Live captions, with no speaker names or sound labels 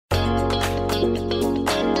The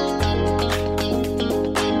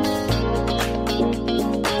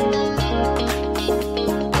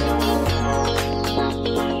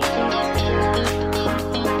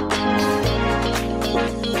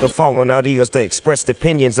following audio is the expressed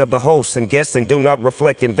opinions of the hosts and guests and do not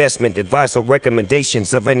reflect investment advice or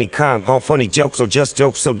recommendations of any kind. All funny jokes or just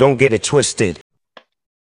jokes, so don't get it twisted.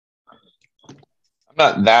 I'm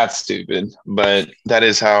not that stupid, but that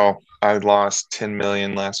is how I lost 10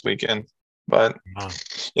 million last weekend. But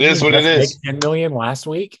it is what it is. 10 million last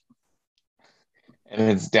week,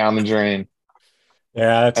 and it's down the drain.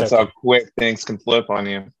 Yeah, that's okay. How quick things can flip on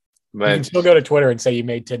you. But you can still go to Twitter and say you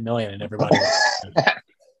made 10 million, and everybody.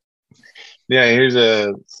 Yeah, here's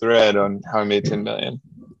a thread on how I made 10 million,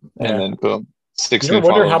 and then boom, 6 You ever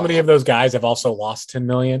wonder how many of those guys have also lost 10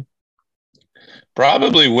 million?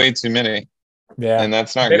 Probably way too many. Yeah, and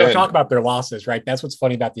that's not they good. Don't talk about their losses, right? That's what's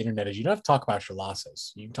funny about the internet is you don't have to talk about your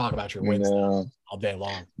losses. You can talk about your wins all day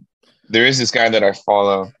long. There is this guy that I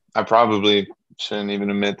follow. I probably shouldn't even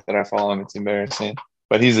admit that I follow him. It's embarrassing,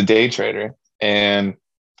 but he's a day trader, and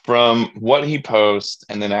from what he posts,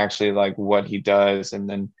 and then actually like what he does, and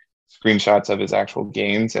then screenshots of his actual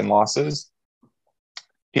gains and losses,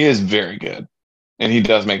 he is very good, and he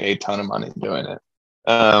does make a ton of money doing it.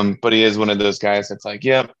 But he is one of those guys that's like,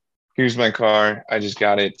 yep, here's my car. I just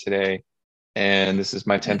got it today, and this is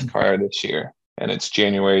my 10th car this year, and it's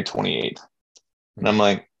January 28th. And I'm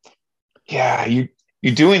like, yeah, you're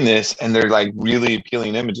doing this, and they're like really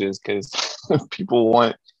appealing images because people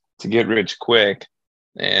want to get rich quick.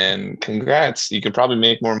 And congrats, you could probably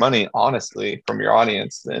make more money, honestly, from your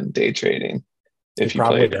audience than day trading if you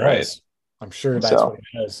play it right. I'm sure that's what it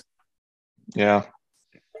does. Yeah.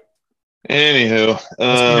 Anywho, must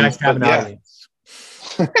be nice to have an audience.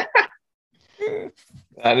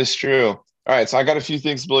 That is true. All right, so I got a few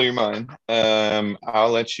things to blow your mind. I'll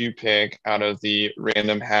let you pick out of the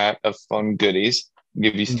random hat of fun goodies. I'll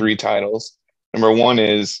give you 3 titles. Number 1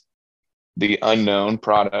 is the unknown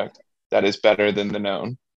product that is better than the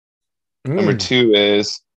known. Number 2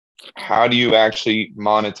 is how do you actually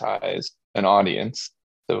monetize an audience?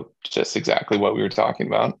 So just exactly what we were talking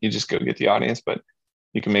about. You just go get the audience, but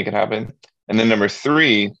you can make it happen. And then number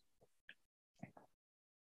 3,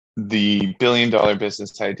 the $1 billion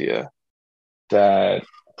business idea that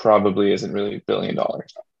probably isn't really $1 billion.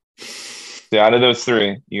 So out of those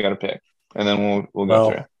 3, you got to pick, and then we'll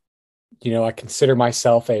go through. You know, I consider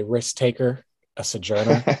myself a risk taker, a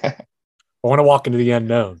sojourner. I want to walk into the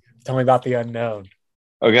unknown. Tell me about the unknown.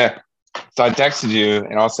 Okay. So I texted you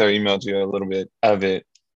and also emailed you a little bit of it.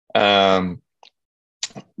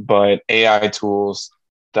 But AI tools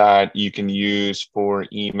that you can use for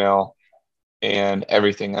email and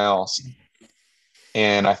everything else.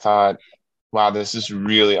 And I thought, wow, this is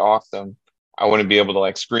really awesome. I want to be able to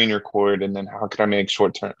like screen record, and then how can I make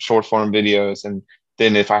short form videos? And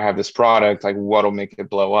then if I have this product, like what'll make it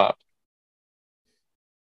blow up?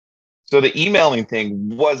 So the emailing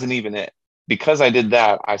thing wasn't even it. Because I did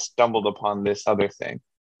that, I stumbled upon this other thing,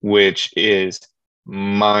 which is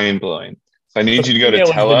mind-blowing. So I need you to go to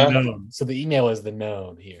Tella. So the email is the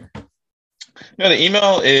known here. No, the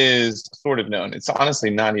email is sort of known. It's honestly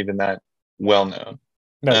not even that well known.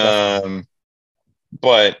 No,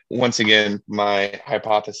 but once again, my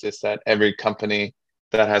hypothesis that every company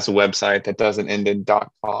that has a website that doesn't end in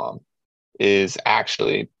 .com is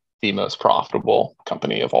actually the most profitable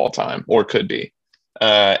company of all time, or could be.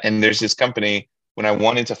 And there's this company, when I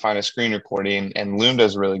wanted to find a screen recording, and Loom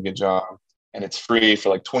does a really good job, and it's free for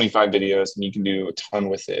like 25 videos, and you can do a ton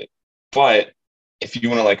with it. But if you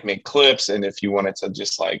want to like make clips, and if you wanted to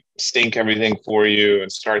just like stink everything for you and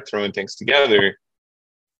start throwing things together,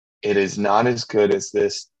 it is not as good as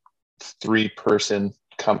this 3-person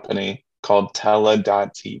company called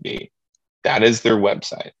Tella.tv. That is their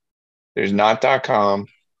website. There's not .com.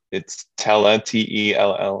 It's Tella,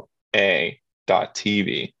 TELLA.tv.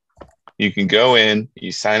 You can go in,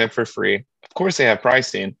 you sign up for free. Of course, they have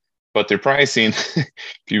pricing, but their pricing, if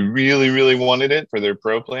you really, really wanted it for their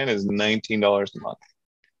pro plan, is $19 a month.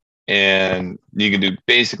 And you can do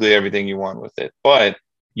basically everything you want with it. But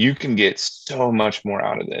you can get so much more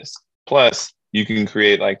out of this. Plus, you can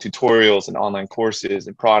create like tutorials and online courses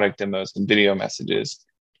and product demos and video messages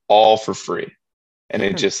all for free. And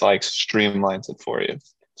it just like streamlines it for you.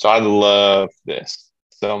 So I love this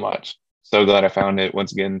so much. So glad I found it.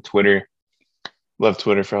 Once again, Twitter. Love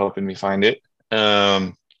Twitter for helping me find it.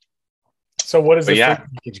 So what does the free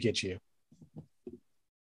package get you?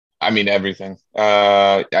 I mean, everything.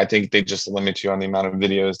 I think they just limit you on the amount of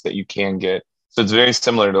videos that you can get. So it's very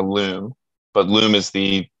similar to Loom, but Loom is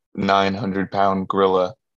the 900-pound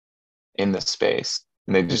gorilla in the space.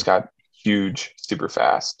 And they just got huge, super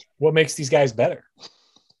fast. What makes these guys better?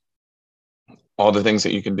 All the things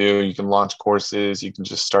that you can do. You can launch courses. You can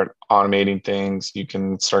just start automating things. You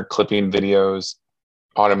can start clipping videos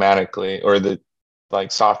automatically, or the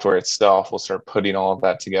like software itself will start putting all of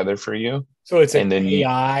that together for you. So it's an And then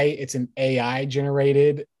AI. It's an AI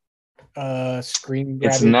generated screen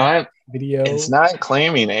it's grabbing not video. it's not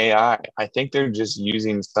claiming AI. I think they're just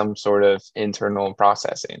using some sort of internal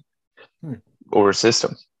processing or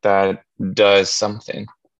system that does something.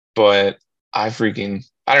 But I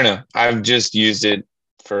don't know. I've just used it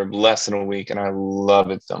for less than a week and I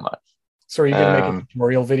love it so much. So are you going to make a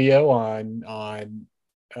tutorial video on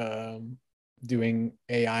doing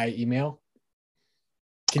AI email?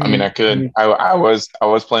 I could. I was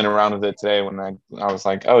playing around with it today when I was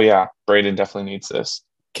like, oh yeah, Braden definitely needs this.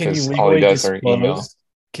 Can you all he legally does are email. disclose?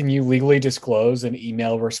 Can you legally disclose an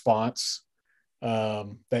email response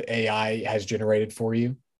that AI has generated for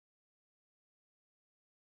you?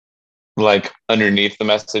 Like underneath the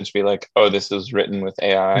message, be like, oh, this is written with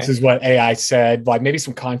AI. This is what AI said. Like maybe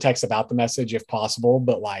some context about the message if possible,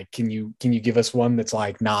 but like, can you give us one that's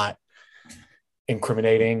like not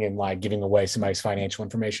incriminating and like giving away somebody's financial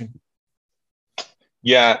information?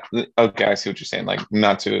 Yeah. Okay. I see what you're saying. Like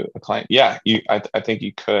not to a client. Yeah. I think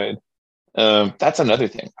you could. That's another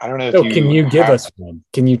thing. I don't know if can you give us one?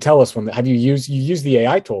 Can you tell us one? Have you used the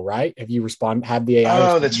AI tool, right? Have you had the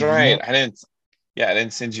AI? Oh, that's right. I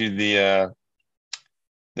didn't send you the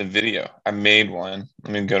video. I made one.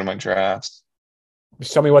 Let me go to my drafts.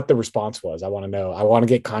 Just tell me what the response was. I want to know. I want to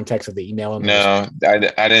get context of the email. No, I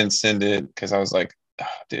didn't send it because I was like, oh,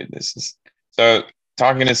 dude, this is so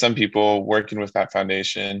talking to some people working with that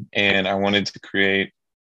foundation, and I wanted to create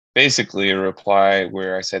basically a reply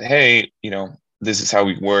where I said, hey, this is how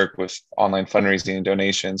we work with online fundraising and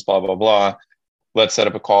donations, blah, blah, blah. Let's set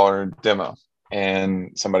up a call or a demo.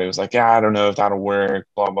 And somebody was like, yeah, I don't know if that'll work,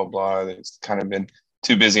 blah, blah, blah. It's kind of been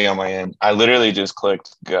too busy on my end. I literally just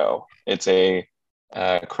clicked go. It's a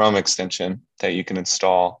Chrome extension that you can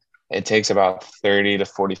install. It takes about 30 to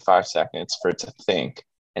 45 seconds for it to think.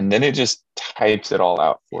 And then it just types it all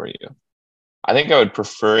out for you. I think I would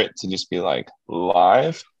prefer it to just be like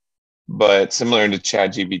live, but similar to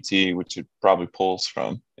GPT, which it probably pulls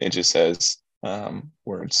from, it just says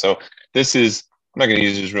words. So this is, I'm not going to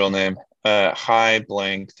use his real name. Hi,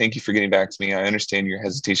 blank. Thank you for getting back to me. I understand your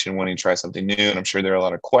hesitation wanting to try something new, and I'm sure there are a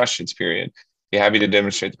lot of questions, period. Be happy to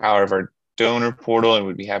demonstrate the power of our donor portal and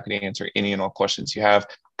would be happy to answer any and all questions you have.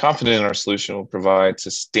 Confident in our solution will provide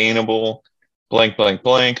sustainable blank, blank,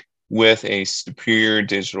 blank with a superior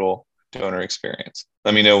digital donor experience.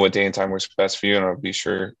 Let me know what day and time works best for you, and I'll be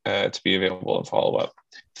sure to be available and follow up.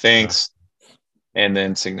 Thanks. And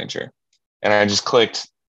then signature. And I just clicked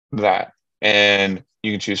that. And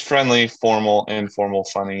you can choose friendly, formal, informal,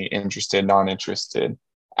 funny, interested, non-interested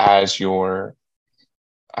as your,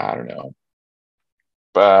 I don't know.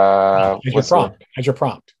 As your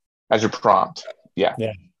prompt. Yeah.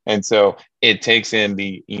 And so it takes in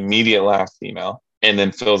the immediate last email and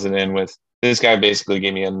then fills it in with, this guy basically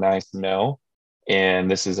gave me a nice no. And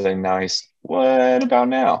this is a nice, what about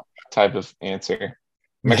now type of answer.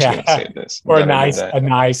 I'm actually going to say this. Or a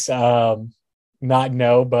nice, not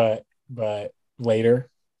no, but later.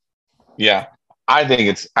 Yeah. I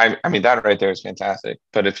think I mean, that right there is fantastic.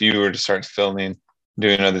 But if you were to start filming,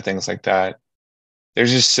 doing other things like that,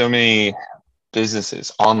 there's just so many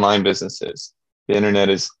businesses, online businesses. The internet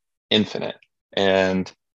is infinite,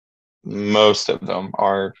 and most of them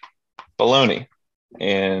are baloney.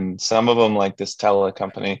 And some of them, like this tele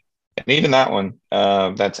company, and even that one,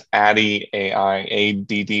 that's Addy AI,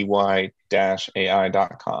 ADDY-AI.com.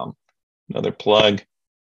 Another plug.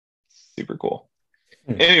 Super cool.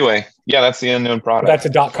 Anyway, yeah, that's the unknown product. But that's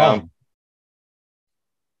a .com.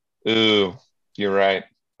 Ooh, you're right.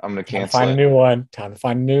 I'm going to cancel Time to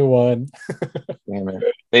find a new one. Damn it.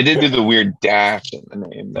 They did do the weird dash in the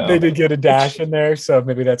name, though. They did get a dash in there, so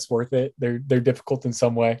maybe that's worth it. They're difficult in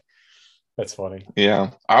some way. That's funny. Yeah.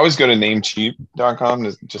 I always go to namecheap.com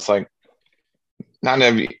to just like not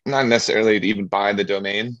necessarily to even buy the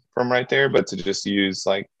domain from right there, but to just use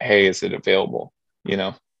like, hey, is it available?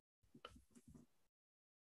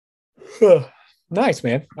 Nice,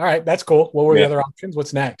 man. All right, that's cool. What were the other options?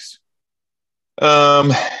 What's next?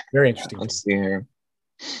 Very interesting. Let's see here.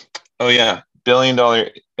 Oh yeah, $1 billion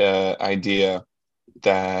idea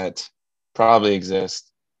that probably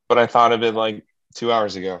exists, but I thought of it like 2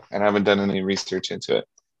 hours ago and I haven't done any research into it.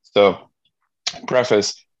 So,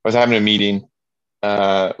 preface: I was having a meeting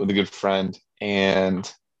with a good friend,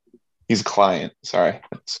 and he's a client. Sorry,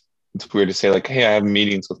 it's weird to say like, hey, I have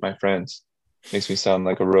meetings with my friends. Makes me sound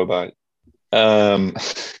like a robot. Um,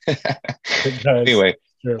 It does. anyway,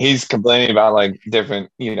 True. he's complaining about like different,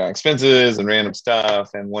 expenses and random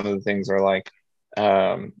stuff. And one of the things are like,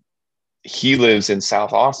 um, he lives in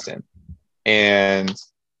South Austin, and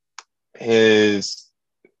his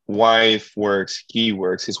wife works, he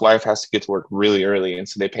works. His wife has to get to work really early. And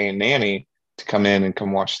so they pay a nanny to come in and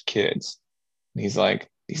come watch the kids. And he's like,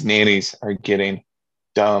 these nannies are getting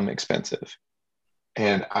dumb expensive.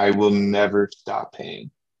 And I will never stop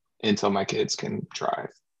paying until my kids can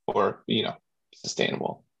drive or,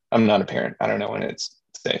 sustainable. I'm not a parent. I don't know when it's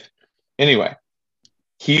safe. Anyway,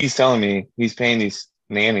 he's telling me he's paying these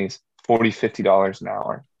nannies $40, $50 an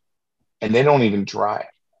hour, and they don't even drive.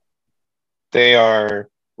 They are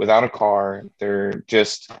without a car. They're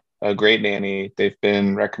just a great nanny. They've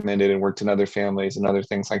been recommended and worked in other families and other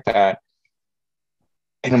things like that.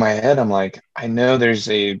 And in my head, I'm like, I know there's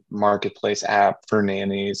a marketplace app for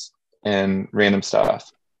nannies and random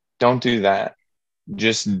stuff. Don't do that.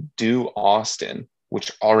 Just do Austin,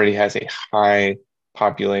 which already has a high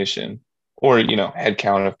population or, head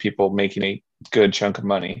count of people making a good chunk of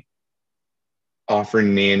money. Offer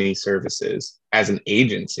nanny services as an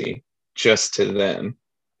agency just to them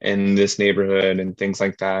in this neighborhood and things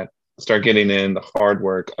like that. Start getting in the hard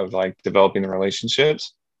work of like developing the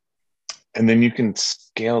relationships. And then you can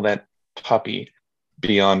scale that puppy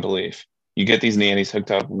beyond belief. You get these nannies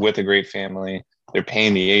hooked up with a great family. They're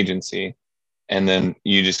paying the agency, and then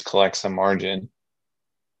you just collect some margin,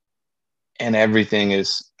 and everything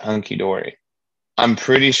is hunky dory. I'm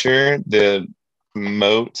pretty sure the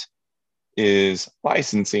moat is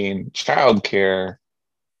licensing, childcare,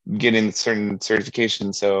 getting certain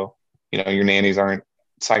certifications. So, your nannies aren't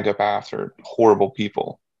psychopaths or horrible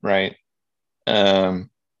people, right? And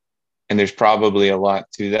there's probably a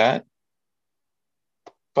lot to that,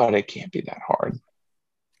 but it can't be that hard.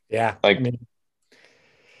 Yeah. Like, I mean,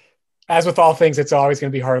 as with all things, it's always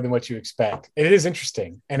going to be harder than what you expect. It is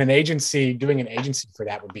interesting. And doing an agency for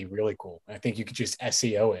that would be really cool. I think you could just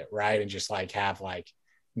SEO it, right? And just like have like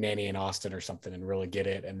nanny in Austin or something and really get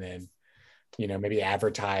it. And then, maybe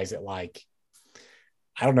advertise it like,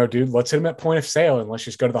 I don't know, dude, let's hit them at point of sale and let's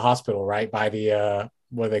just go to the hospital, right? By the,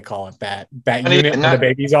 what do they call it? That unit where the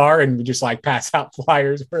babies are, and we just like pass out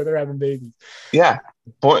flyers where they're having babies. Yeah.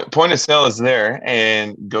 Point of sale is there,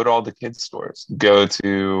 and go to all the kids stores, go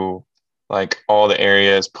to like all the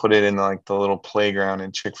areas, put it in like the little playground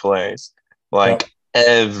in Chick-fil-A's, like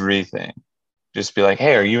everything. Just be like,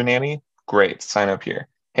 hey, are you a nanny? Great. Sign up here.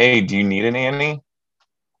 Hey, do you need a nanny?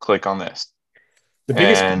 Click on this. The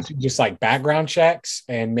biggest thing is just like background checks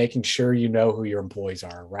and making sure you know who your employees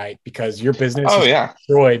are, right? Because your business is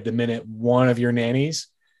destroyed the minute one of your nannies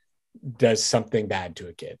does something bad to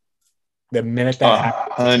a kid. The minute that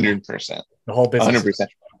happens, 100%, the whole business. 100%.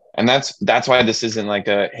 And that's why this isn't like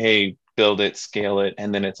a, hey, build it, scale it,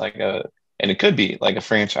 and then it's like and it could be like a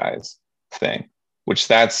franchise thing, which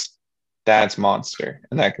that's monster,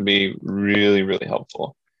 and that could be really, really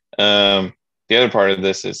helpful. The other part of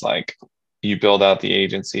this is like, you build out the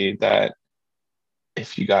agency that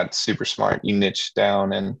if you got super smart, you niche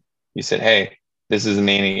down and you said, hey, this is a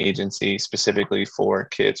nanny agency specifically for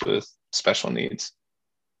kids with special needs.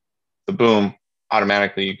 So boom,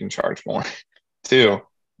 automatically you can charge more. Too,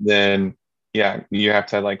 then you have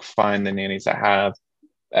to like find the nannies that have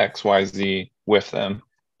XYZ with them.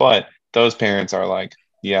 But those parents are like,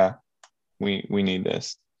 yeah, we need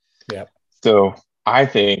this. Yeah. So I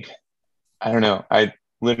think, I don't know, I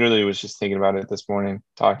literally was just thinking about it this morning,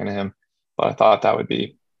 talking to him, but I thought that would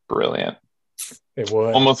be brilliant. It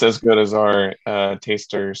would. Almost as good as our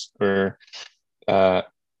tasters or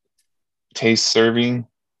taste serving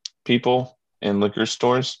people in liquor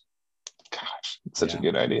stores. Gosh, it's such a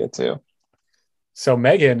good idea too. So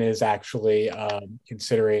Megan is actually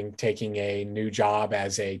considering taking a new job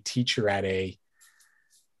as a teacher at a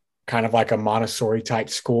kind of like a Montessori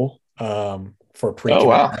type school for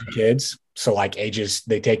pre-kindergarten kids. So like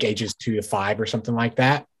they take ages 2 to 5 or something like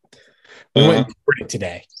that. We went and toured it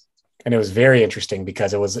today, and it was very interesting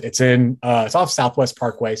because it's off Southwest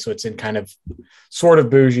Parkway. So it's in kind of sort of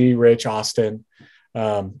bougie, rich Austin.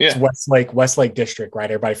 It's Westlake district, right?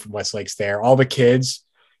 Everybody from Westlake's there. All the kids,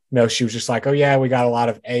 she was just like, oh yeah, we got a lot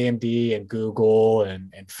of AMD and Google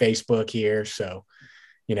and Facebook here. So,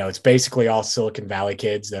 it's basically all Silicon Valley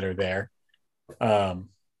kids that are there.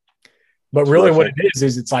 But really what it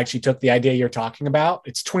is it's like she took the idea you're talking about.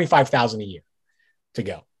 It's $25,000 a year to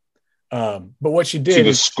go. But what she did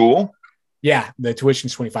is school. Yeah. The tuition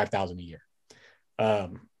is $25,000 a year.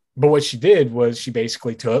 But what she did was she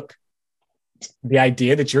basically took the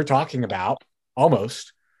idea that you're talking about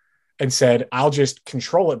almost and said, I'll just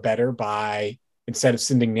control it better by instead of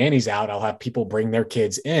sending nannies out, I'll have people bring their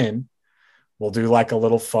kids in. We'll do like a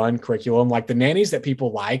little fun curriculum. Like the nannies that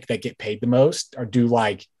people like that get paid the most or do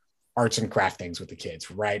like arts and craft things with the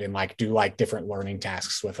kids, right? And like do like different learning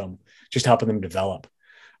tasks with them, just helping them develop.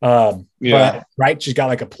 But right, she's got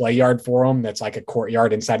like a play yard for them that's like a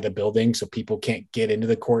courtyard inside of the building, so people can't get into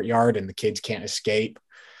the courtyard and the kids can't escape.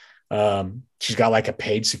 She's got like a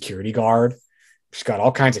paid security guard. She's got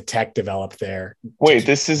all kinds of tech developed there. Wait,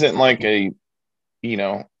 this isn't like a,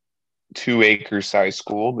 2-acre size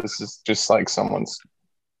school. This is just like someone's.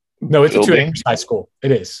 No, it's building? a 2-acre size school.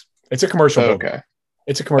 It is. It's a commercial building. Okay.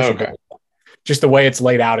 It's a commercial building. Just the way it's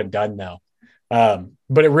laid out and done, though.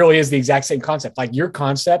 But it really is the exact same concept. Like your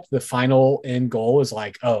concept, the final end goal is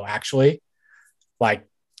like, oh, actually, like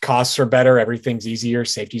costs are better, everything's easier,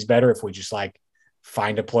 safety's better if we just like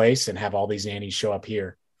find a place and have all these nannies show up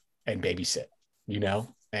here and babysit,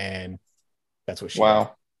 and that's what she does.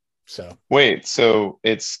 So wait, so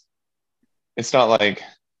it's not like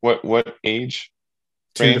what age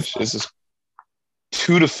range is this?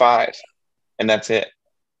 2 to 5, and that's it.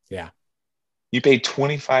 Yeah. You pay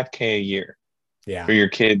 $25,000 a year. Yeah. For your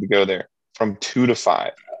kid to go there from 2 to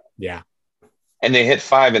 5. Yeah. And they hit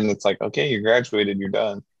 5 and it's like, okay, you graduated, you're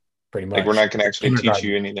done. Pretty much. Like we're not going to actually teach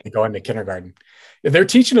you anything. Go into kindergarten. They're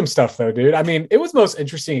teaching them stuff though, dude. I mean, it was the most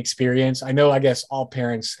interesting experience. I know, I guess all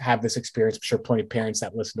parents have this experience. I'm sure plenty of parents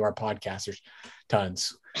that listen to our podcast, there's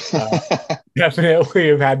tons. Definitely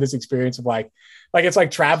have had this experience of like it's like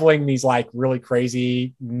traveling these like really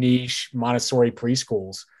crazy niche Montessori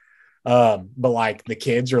preschools. But like the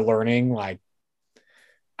kids are learning like,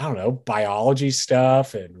 I don't know, biology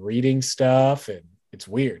stuff and reading stuff. And it's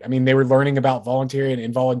weird. I mean, they were learning about voluntary and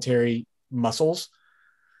involuntary muscles,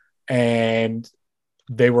 and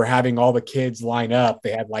they were having all the kids line up.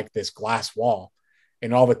 They had like this glass wall,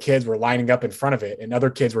 and all the kids were lining up in front of it, and other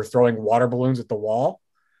kids were throwing water balloons at the wall,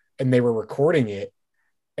 and they were recording it,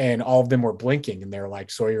 and all of them were blinking, and they're like,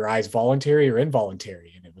 so are your eyes voluntary or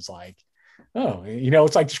involuntary? And it was like, oh,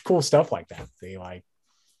 it's like just cool stuff like that. They like,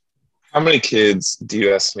 how many kids do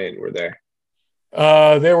you estimate were there?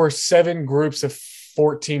 There were 7 groups of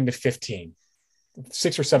 14 to 15,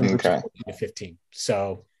 6 or 7 groups of 14 to 15.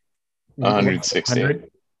 So 160,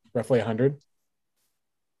 roughly 100.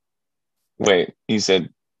 Wait, you said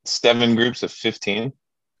 7 groups of 15?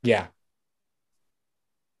 Yeah.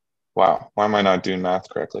 Wow. Why am I not doing math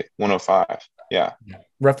correctly? 105. Yeah.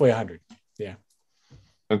 Roughly 100. Yeah.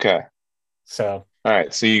 Okay. So. All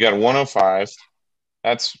right. So you got 105.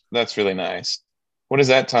 That's really nice. What is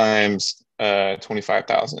that times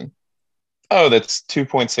 25,000? Oh, that's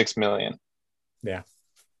 2.6 million. Yeah.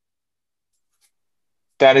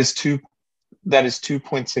 That is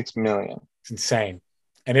 2.6 million. It's insane.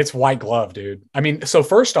 And it's white glove, dude. I mean, so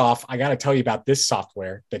first off, I got to tell you about this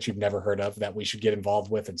software that you've never heard of that we should get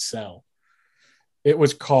involved with and sell. It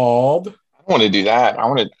was called. I want to do that. I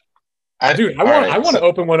want to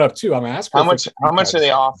open one up too. I'm asking. How much are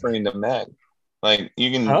they offering the men? Like you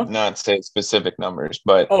can not say specific numbers,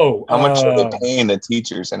 but how much are they paying the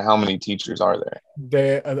teachers, and how many teachers are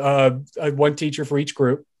there? One teacher for each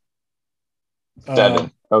group.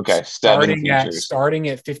 7. Okay, 7 teachers. Starting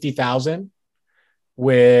at 50,000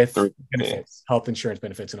 with benefits, health insurance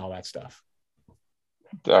benefits, and all that stuff.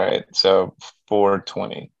 All right, so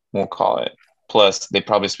 420, we'll call it. Plus, they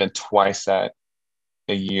probably spend twice that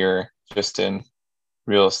a year just in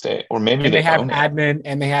real estate, or maybe they have admin,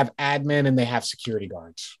 and they have security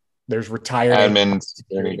guards. There's retired admin,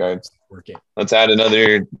 security guards. Work it. Let's add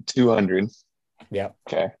another 200. Yeah.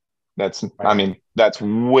 Okay. That's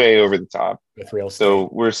way over the top with real estate. So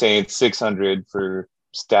we're saying 600 for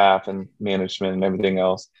staff and management and everything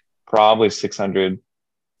else. Probably 600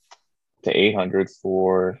 to 800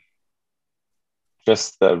 for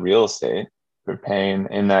just the real estate for paying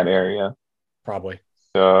in that area. Probably.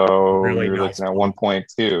 So really you're looking at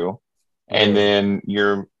 1.2, and then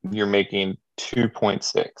you're making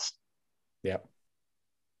 2.6. Yep.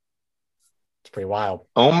 It's pretty wild.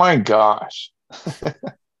 Oh my gosh.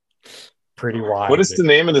 Pretty wild. What is the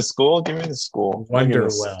name of the school? Give me the school.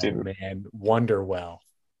 Wonderwell, man. Wonderwell.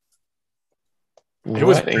 It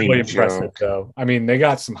was really impressive, though. I mean, they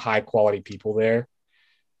got some high quality people there.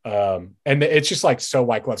 And it's just like so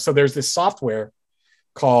white glove. So there's this software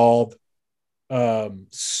called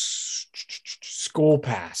School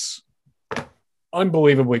Pass.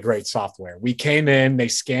 Unbelievably great software. We came in, they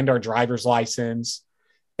scanned our driver's license.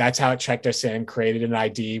 That's how it checked us in, created an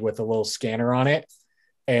ID with a little scanner on it.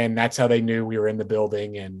 And that's how they knew we were in the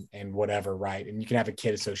building and whatever, right? And you can have a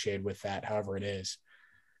kid associated with that, however it is.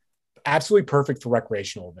 Absolutely perfect for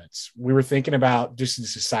recreational events. We were thinking about, just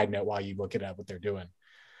as a side note while you look it up, what they're doing.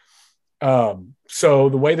 So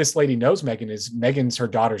the way this lady knows Megan is Megan's her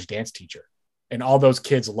daughter's dance teacher, and all those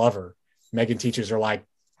kids love her. Megan teaches her like,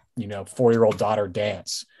 4-year-old daughter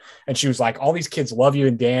dance. And she was like, all these kids love you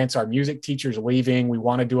in dance. Our music teacher's leaving. We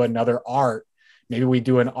want to do another art. Maybe we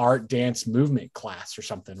do an art dance movement class or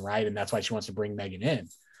something. Right. And that's why she wants to bring Megan in.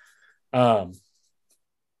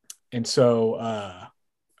 And so,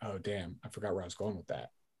 oh, damn, I forgot where I was going with that.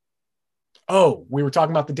 Oh, we were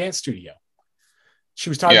talking about the dance studio. She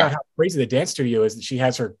was talking about how crazy the dance studio is, that she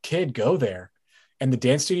has her kid go there, and the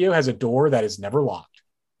dance studio has a door that is never locked.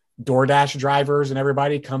 DoorDash drivers and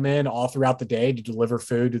everybody come in all throughout the day to deliver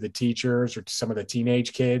food to the teachers or to some of the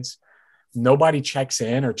teenage kids. Nobody checks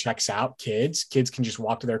in or checks out kids. Kids can just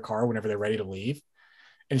walk to their car whenever they're ready to leave.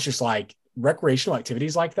 And it's just like recreational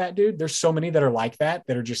activities like that, dude. There's so many that are like that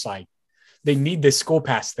are just like, they need this school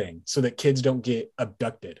pass thing so that kids don't get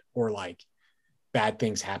abducted or like bad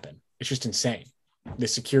things happen. It's just insane. The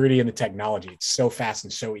security and the technology, it's so fast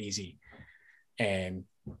and so easy. And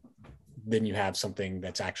then you have something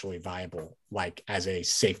that's actually viable, like as a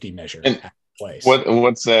safety measure at place.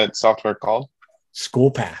 What's that software called?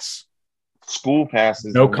 School Pass. School Pass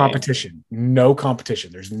is no competition. No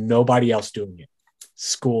competition. There's nobody else doing it.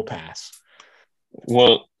 School Pass.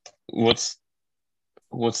 Well, what's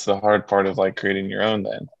the hard part of like creating your own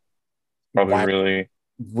then? Probably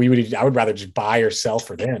I would rather just buy or sell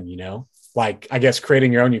for them, Like, I guess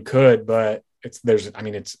creating your own you could, but there's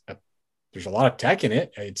a lot of tech in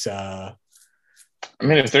it. It's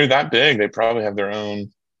if they're that big, they probably have their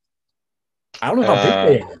own. I don't know how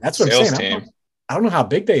big they are. That's what I'm saying. I don't know how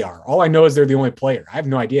big they are. All I know is they're the only player. I have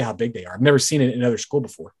no idea how big they are. I've never seen it in another school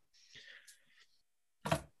before.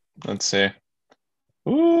 Let's see.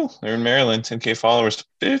 Ooh, they're in Maryland, 10K followers,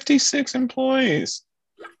 56 employees.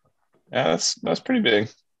 Yeah, that's pretty big.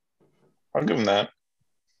 I'll give them that.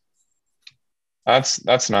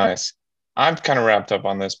 That's nice. I'm kind of wrapped up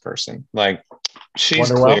on this person. Like,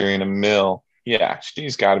 she's clearing a mill. Yeah,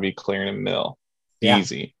 she's got to be clearing a mill. Yeah.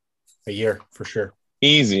 Easy. A year, for sure.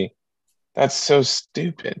 Easy. That's so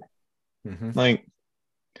stupid. Mm-hmm. Like,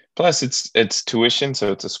 plus it's tuition,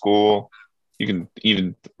 so it's a school. You can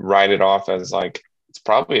even write it off as like, it's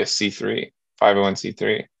probably a C3,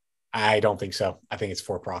 501c3. I don't think so. I think it's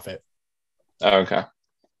for profit. Oh, okay.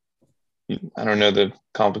 I don't know the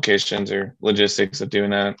complications or logistics of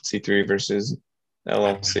doing that, C3 versus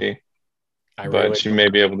LLC. But you may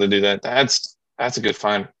be able to do that. That's a good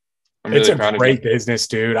find. I'm it's really proud a great business,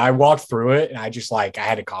 dude. I walked through it and I just I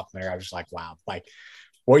had a compliment her. I was just like, wow, like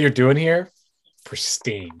what you're doing here,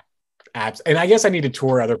 pristine. And I guess I need to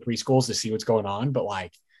tour other preschools to see what's going on. But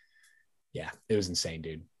yeah, it was insane,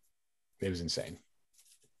 dude. It was insane.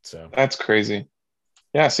 So that's crazy.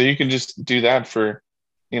 Yeah. So you can just do that for,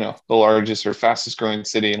 the largest or fastest growing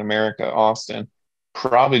city in America, Austin.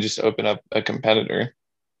 Probably just open up a competitor,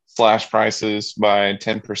 slash prices by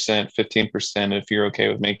 10%, 15% if you're okay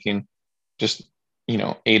with making just,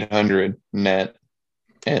 800 net,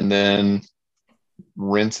 and then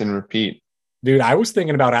rinse and repeat. Dude, I was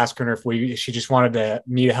thinking about asking her if she just wanted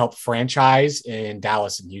me to help franchise in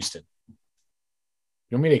Dallas and Houston.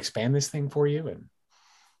 You want me to expand this thing for you and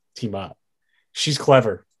team up? She's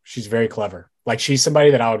clever. She's very clever. Like, she's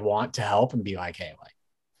somebody that I would want to help and be like, hey,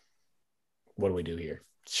 what do we do here?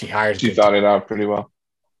 She thought it out pretty well.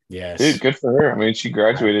 Yes. Dude, good for her. I mean, she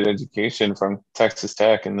graduated education from Texas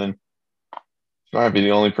Tech, and then she might be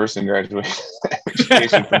the only person graduating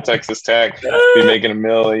education from Texas Tech to be making $1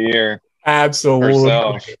 million a year. Absolutely.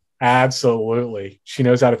 Herself. Absolutely. She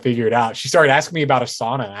knows how to figure it out. She started asking me about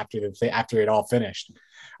Asana after it all finished.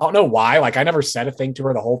 I don't know why. Like, I never said a thing to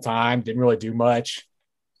her the whole time. Didn't really do much.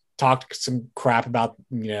 Talked some crap about,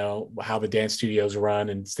 how the dance studios run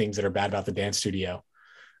and things that are bad about the dance studio.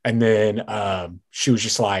 And then she was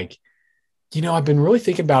just like, I've been really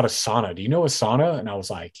thinking about Asana. Do you know Asana? And I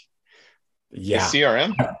was like, yeah. The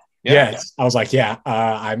CRM? Yeah. Yes. I was like, yeah,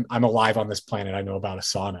 I'm alive on this planet. I know about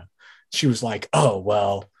Asana. She was like, oh,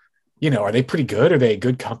 well, are they pretty good? Are they a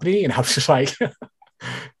good company? And I was just like,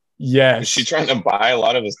 yes. Is she trying to buy a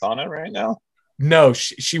lot of Asana right now? No,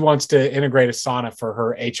 she wants to integrate Asana for her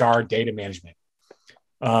HR data management.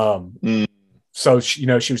 So she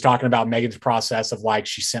was talking about Megan's process of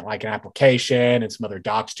she sent an application and some other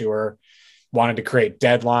docs to her, wanted to create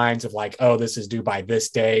deadlines of oh, this is due by this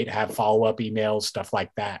date, have follow-up emails, stuff like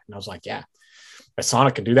that. And I was like, yeah,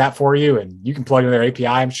 Asana can do that for you. And you can plug in their API,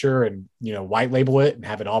 I'm sure, and, white label it and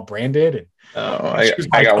have it all branded. And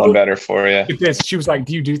I got one better for you. She was like,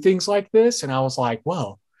 do you do things like this? And I was like,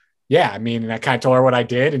 well, yeah, I mean, and I kind of told her what I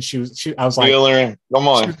did, and I was like, come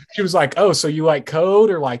on. She was like, oh, so you like code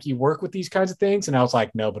or like you work with these kinds of things? And I was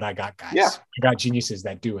like, no, but I got guys. Yeah. I got geniuses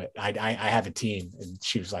that do it. I have a team. And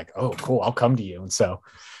she was like, oh, cool. I'll come to you. And so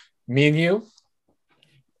me and you,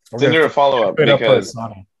 Send her a follow-up because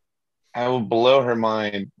Asana. I will blow her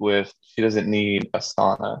mind with she doesn't need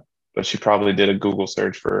Asana, but she probably did a Google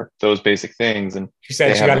search for those basic things, and she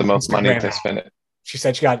said they she have got the most money Instagram to ad. spend it. She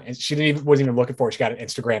said wasn't even looking for it. She got an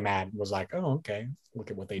Instagram ad and was like, oh, okay.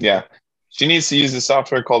 Look at what they do. Yeah. She needs to use a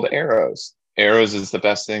software called Arrows. Arrows is the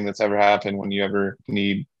best thing that's ever happened when you ever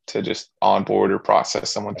need to just onboard or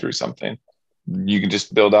process someone through something. You can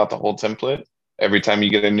just build out the whole template. Every time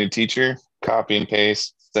you get a new teacher, copy and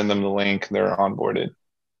paste, send them the link, they're onboarded.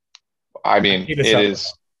 I mean, it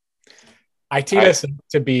is. I teed us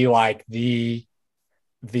to be like the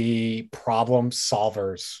problem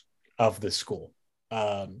solvers of the school.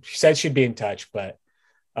 She said she'd be in touch, but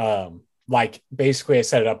like basically I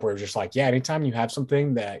set it up where it's just like, yeah, anytime you have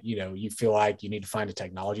something that, you know, you feel like you need to find a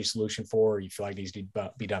technology solution for, or you feel like these need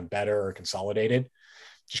to be done better or consolidated,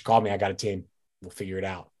 just call me. I got a team. We'll figure it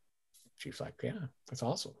out. She was like, yeah, that's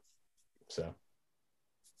awesome. So.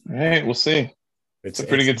 All right, we'll see. It's a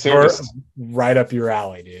pretty good service. Right up your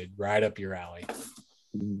alley, dude. Right up your alley.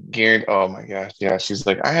 Gary, oh my gosh. Yeah. She's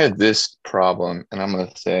like, I had this problem, and I'm going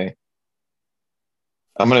to say,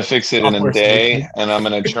 I'm going to fix it in a day, and I'm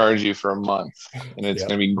going to charge you for a month, and it's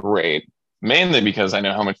going to be great. Mainly because I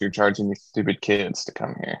know how much you're charging these stupid kids to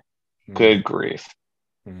come here. Mm-hmm. Good grief.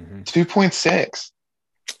 Mm-hmm. 2.6.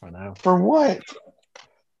 I know. For what?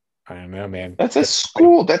 I don't know, man. That's a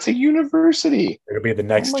school. That's a university. It'll be the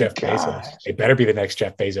next Jeff Bezos. It better be the next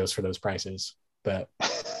Jeff Bezos for those prices. But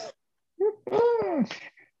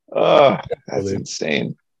oh, that's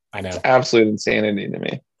insane. I know. It's absolute insanity to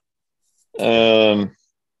me.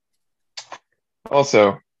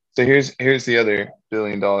 Also, so here's the other $1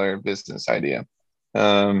 billion business idea.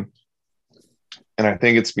 And I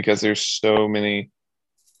think it's because there's so many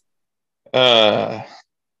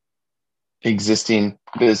existing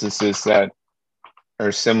businesses that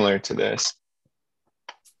are similar to this,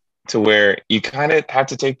 to where you kind of have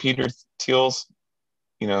to take Peter Thiel's,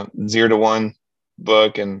 0 to 1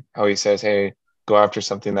 book and how he says, hey, go after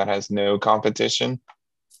something that has no competition.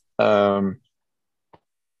 That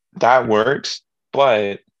works.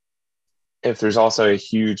 But if there's also a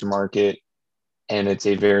huge market and it's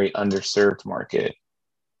a very underserved market,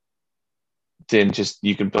 then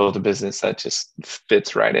you can build a business that just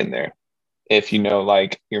fits right in there. If you know,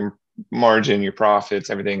 like your margin, your profits,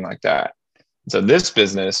 everything like that. So this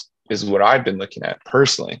business is what I've been looking at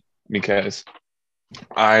personally, because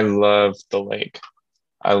I love the lake.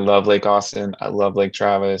 I love Lake Austin. I love Lake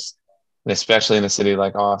Travis. And especially in a city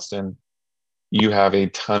like Austin, you have a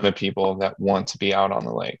ton of people that want to be out on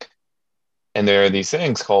the lake. And there are these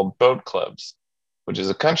things called boat clubs, which is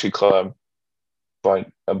a country club, but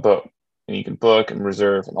a boat. And you can book and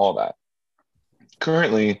reserve and all that.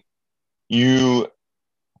 Currently, you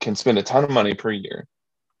can spend a ton of money per year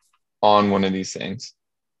on one of these things.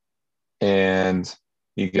 And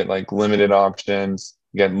you get like limited options,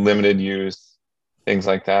 you get limited use, things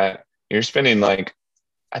like that. You're spending like,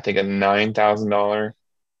 I think, a $9,000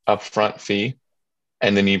 upfront fee.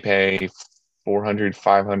 And then you pay $400,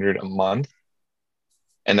 $500 a month.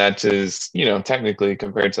 And that is, technically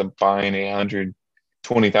compared to buying a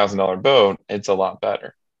 $120,000 boat, it's a lot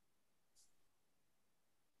better.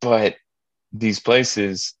 But these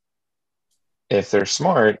places, if they're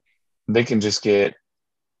smart, they can just get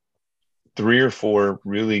 3 or 4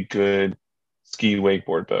 really good ski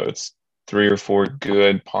wakeboard boats, 3 or 4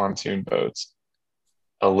 good pontoon boats,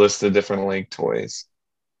 a list of different lake toys,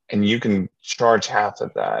 and you can charge half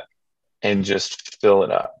of that and just fill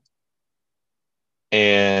it up.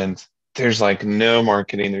 And there's like no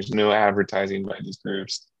marketing, there's no advertising by these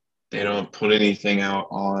groups. They don't put anything out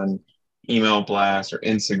on email blast or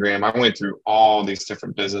Instagram. I went through all these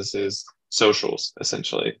different businesses, socials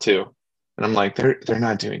essentially too. And I'm like, they're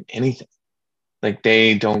not doing anything. Like,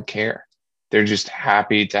 they don't care. They're just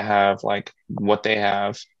happy to have like what they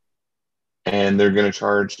have, and they're going to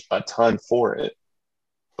charge a ton for it,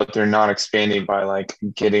 but they're not expanding by like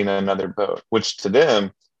getting another boat, which to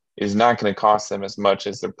them is not going to cost them as much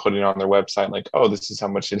as they're putting on their website. Like, oh, this is how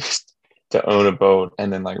much it is to own a boat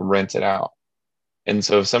and then like rent it out. And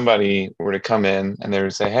so if somebody were to come in and they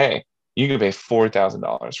would say, hey, you can pay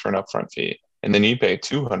 $4,000 for an upfront fee, and then you pay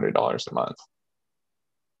 $200 a month.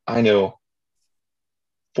 I know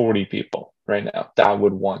 40 people right now that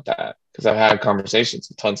would want that, because I've had conversations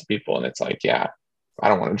with tons of people, and it's like, yeah, I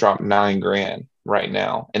don't want to drop $9,000 right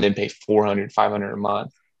now and then pay $400, $500 a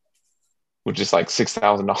month. which is like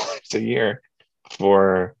 $6,000 a year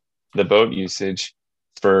for the boat usage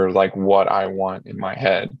for like what I want in my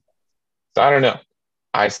head. So I don't know.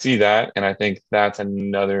 I see that, and I think that's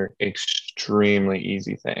another extremely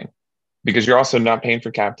easy thing because you're also not paying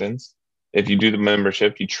for captains. If you do the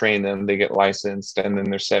membership, you train them, they get licensed, and then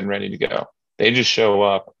they're set and ready to go. They just show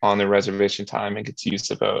up on their reservation time and get to use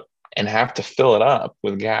the boat and have to fill it up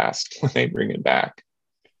with gas when they bring it back,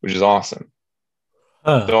 which is awesome.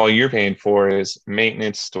 So all you're paying for is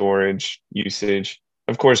maintenance, storage, usage.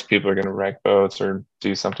 Of course, people are going to wreck boats or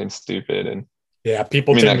do something stupid, and Yeah,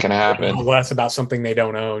 people that tend can to happen. know less about something they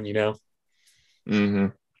don't own, Mm-hmm.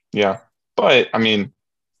 Yeah, but I mean,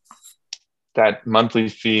 that monthly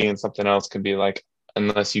fee and something else could be like,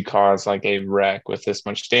 unless you cause like a wreck with this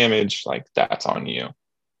much damage, like that's on you.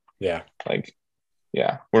 Yeah. Like,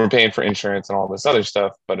 yeah, we're paying for insurance and all this other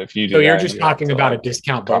stuff, but if you do So you're that, just you have talking to about a like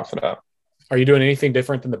discount boat cough it club. up. Are you doing anything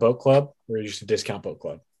different than the boat club, or are you just a discount boat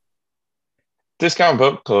club? Discount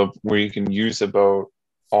boat club where you can use a boat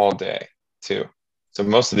all day too. So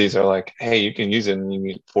most of these are like, hey, you can use it and you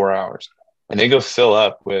need 4 hours, and they go fill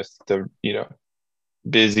up with the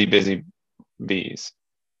busy bees,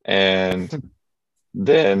 and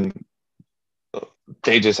then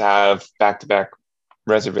they just have back-to-back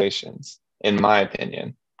reservations, in my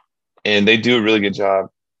opinion, and they do a really good job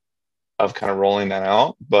of kind of rolling that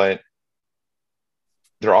out. But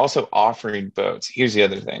they're also offering boats. Here's the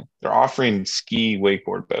other thing: they're offering ski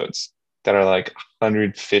wakeboard boats that are like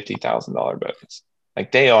 $150,000 boats.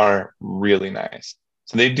 Like they are really nice.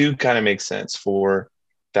 So they do kind of make sense for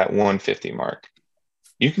that 150 mark.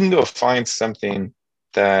 You can go find something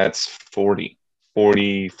that's 40,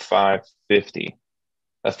 45, 50,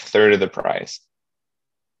 a third of the price,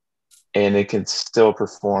 and it can still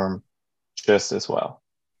perform just as well.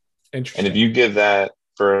 Interesting. And if you give that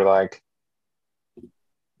for like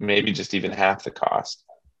maybe just even half the cost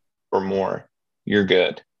or more, you're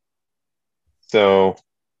good. So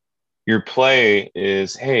your play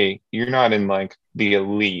is, hey, you're not in like the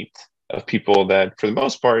elite of people that for the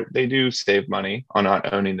most part, they do save money on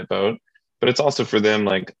not owning the boat, but it's also for them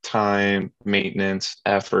like time, maintenance,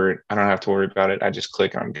 effort. I don't have to worry about it. I just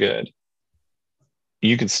click on good.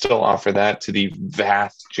 You can still offer that to the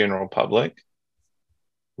vast general public,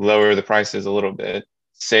 lower the prices a little bit,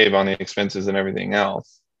 save on the expenses and everything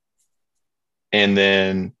else. And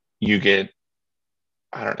then you get,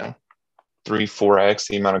 I don't know, 3-4x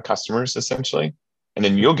the amount of customers essentially. And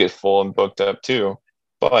then you'll get full and booked up too.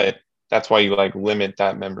 But that's why you like limit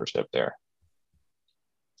that membership there.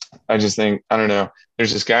 I just think, I don't know.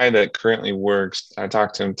 There's this guy that currently works. I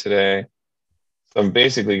talked to him today. So I'm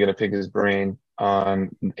basically going to pick his brain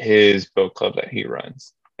on his boat club that he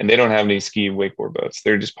runs. And they don't have any ski wakeboard boats.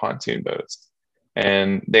 They're just pontoon boats.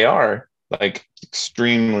 And they are like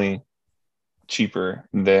extremely cheaper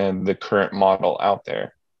than the current model out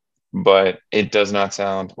there. But it does not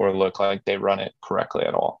sound or look like they run it correctly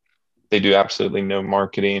at all. They do absolutely no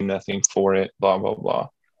marketing, nothing for it, blah, blah, blah.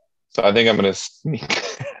 So I think I'm going to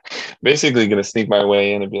basically going to sneak my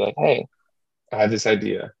way in and be like, hey, I had this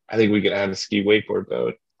idea. I think we could add a ski wakeboard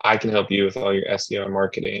boat. I can help you with all your SEO and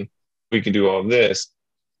marketing. We can do all of this.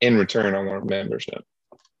 In return, I want a membership.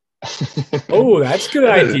 Oh, that's a good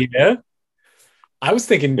idea. I was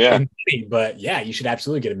thinking, yeah, but yeah, you should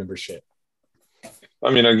absolutely get a membership.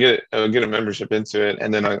 I mean, I'll get a membership into it,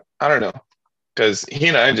 and then I don't know, because he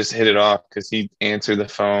and I just hit it off because he answered the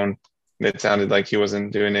phone. And it sounded like he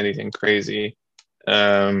wasn't doing anything crazy. He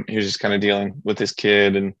was just kind of dealing with his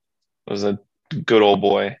kid and was a good old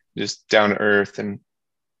boy, just down to earth. And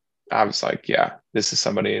I was like, yeah, this is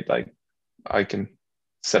somebody like I can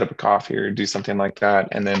set up a coffee or do something like that.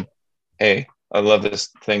 And then, hey, I love this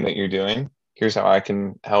thing that you're doing. Here's how I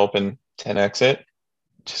can help and 10x it.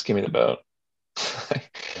 Just give me the boat.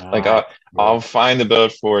 Like I'll find the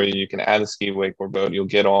boat for you. You can add a ski wakeboard boat. You'll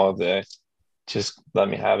get all of this. Just let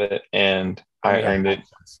me have it. And I earned it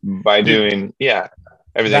by doing,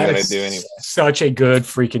 everything that I do anyway. Such a good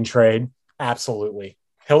freaking trade. Absolutely.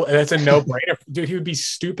 That's a no-brainer. Dude, he would be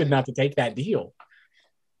stupid not to take that deal.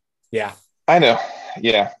 Yeah. I know.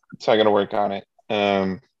 Yeah. So I got to work on it.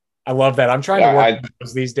 I love that. I'm trying to work on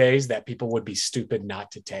those these days that people would be stupid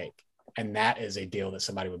not to take. And that is a deal that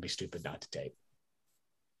somebody would be stupid not to take.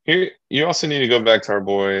 Here, you also need to go back to our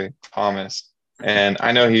boy Thomas, and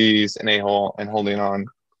I know he's an a-hole and holding on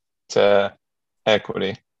to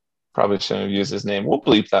equity. Probably shouldn't have used his name. We'll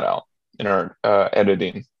bleep that out in our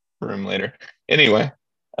editing room later. Anyway,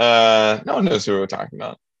 no one knows who we're talking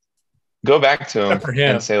about. Go back to him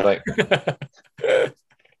and say like,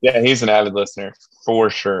 yeah, he's an avid listener for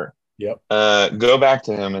sure. Yep. Go back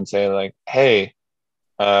to him and say like, hey,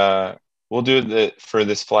 we'll do it for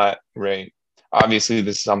this flat rate. Obviously,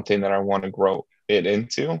 this is something that I want to grow it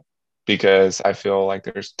into because I feel like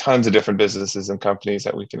there's tons of different businesses and companies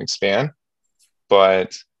that we can expand.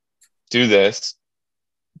 But do this.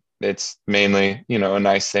 It's mainly, a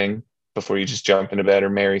nice thing before you just jump into bed or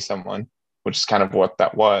marry someone, which is kind of what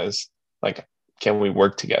that was. Like, can we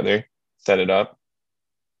work together, set it up?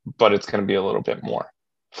 But it's going to be a little bit more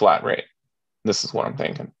flat rate. This is what I'm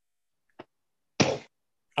thinking.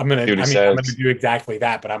 I'm gonna do exactly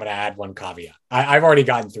that, but I'm gonna add one caveat. I've already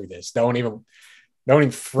gotten through this. Don't even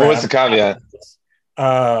fret. What's the caveat?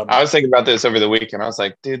 I was thinking about this over the weekend. I was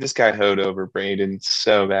like, dude, this guy hoed over Braden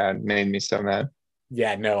so bad, made me so mad.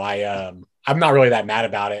 Yeah, no, I'm not really that mad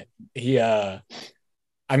about it. The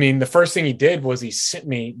first thing he did was he sent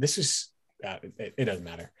me. It doesn't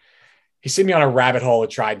matter. He sent me on a rabbit hole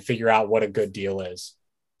to try and figure out what a good deal is.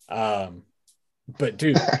 But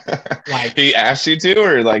dude, like he asked you to,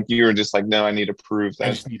 or like you were just like, no, I need to prove that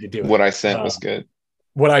I just need to do what I sent was good.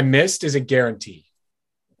 What I missed is a guarantee.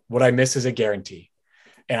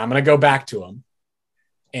 And I'm going to go back to him,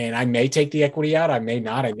 and I may take the equity out. I may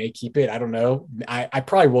not. I may keep it. I don't know. I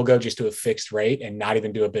probably will go just to a fixed rate and not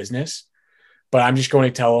even do a business. But I'm just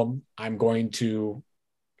going to tell him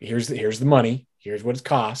here's the money. Here's what it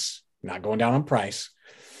costs. I'm not going down on price.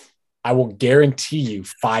 I will guarantee you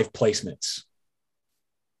 5 placements.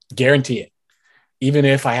 Guarantee it. Even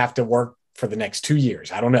if I have to work for the next 2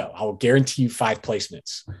 years, I don't know. I will guarantee you 5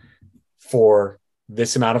 placements for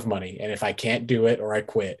this amount of money. And if I can't do it or I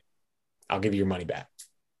quit, I'll give you your money back.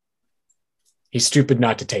 He's stupid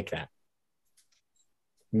not to take that.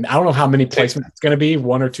 I don't know how many placements it's going to be,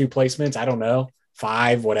 1 or 2 placements. I don't know,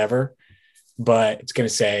 5, whatever. But it's going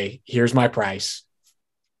to say, here's my price.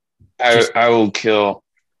 I will kill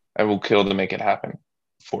to make it happen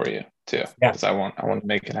for you too. Because I want to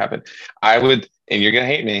make it happen. I would, and you're going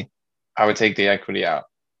to hate me, I would take the equity out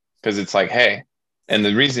because it's like, hey, and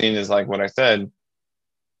the reasoning is like what I said,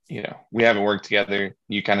 we haven't worked together.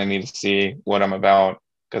 You kind of need to see what I'm about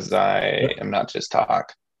because I am not just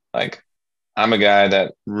talk. Like, I'm a guy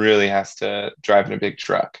that really has to drive in a big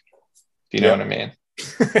truck. You know what I mean?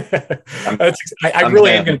 I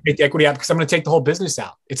really am going to take the equity out because I'm going to take the whole business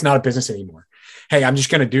out. It's not a business anymore. Hey, I'm just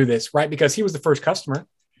going to do this, right? Because he was the first customer.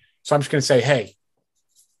 So I'm just going to say, hey,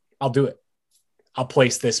 I'll do it. I'll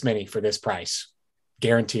place this many for this price,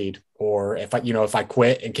 guaranteed. Or if I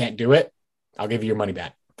quit and can't do it, I'll give you your money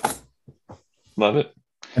back. Love it.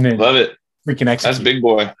 And then love it. Freaking execute. That's big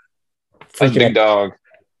boy. That's big dog.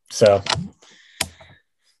 So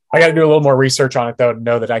I got to do a little more research on it though, to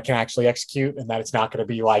know that I can actually execute and that it's not going to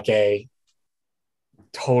be like a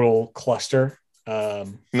total cluster.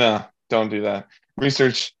 No, don't do that.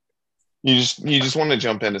 Research. You just want to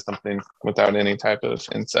jump into something without any type of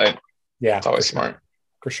insight. Yeah. It's always smart.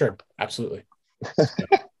 For sure. Absolutely.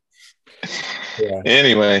 Yeah.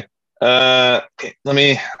 Anyway, let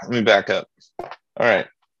me back up. All right.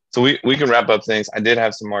 So we can wrap up things. I did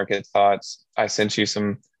have some market thoughts. I sent you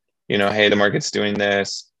some, hey, the market's doing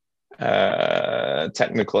this,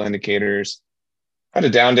 technical indicators. I had a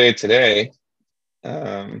down day today,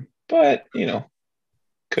 but,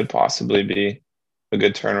 could possibly be a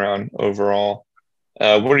good turnaround overall.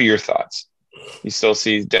 What are your thoughts? You still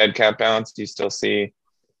see dead cat bounce? Do you still see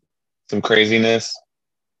some craziness?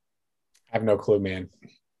 I have no clue, man.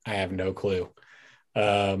 I have no clue.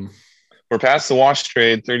 We're past the wash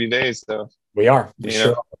trade 30 days, though. We are. We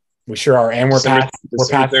sure are. And we're past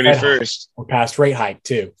 31st. We're past rate hike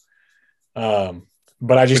too. But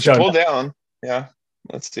I just don't pull down. Yeah.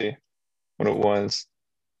 Let's see what it was.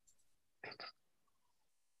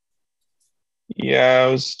 Yeah,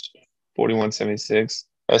 it was 41.76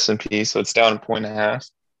 S&P, so it's down 1.5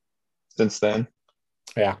 since then.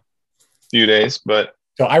 Yeah. Few days, but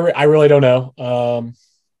so I really don't know.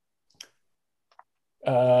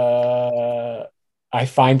 I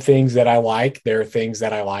find things that I like. There are things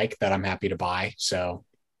that I like that I'm happy to buy. So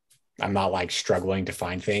I'm not like struggling to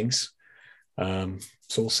find things. So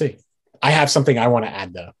we'll see. I have something I want to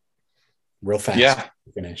add though, real fast. Yeah.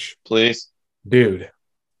 Finish. Please. Dude.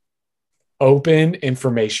 Open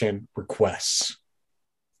information requests.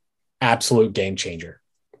 Absolute game changer.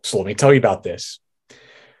 So let me tell you about this.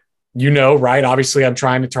 Right? Obviously, I'm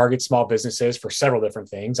trying to target small businesses for several different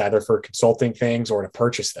things, either for consulting things or to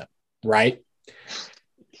purchase them, right?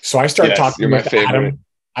 So I start talking with Adam.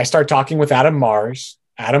 I start talking with Adam Mars.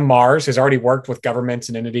 Adam Mars has already worked with governments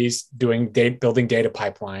and entities building data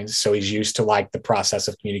pipelines. So he's used to like the process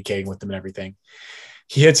of communicating with them and everything.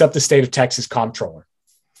 He hits up the state of Texas comptroller.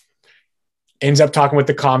 Ends up talking with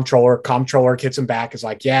the comptroller. Comptroller hits him back, is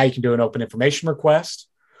like, yeah, you can do an open information request,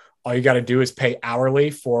 All you got to do is pay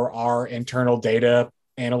hourly for our internal data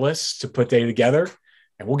analysts to put data together,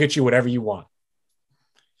 and we'll get you whatever you want.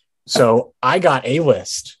 So I got a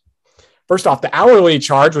list. First off, the hourly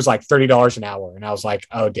charge was like $30 an hour. And I was like,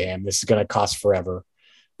 oh, damn, this is going to cost forever.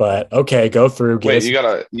 But okay, go through. Wait, you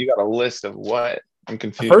got a list of what? I'm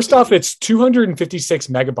confused. First off, it's 256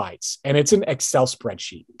 megabytes, and it's an Excel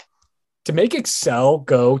spreadsheet. To make Excel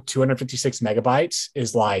go 256 megabytes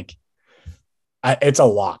is like, it's a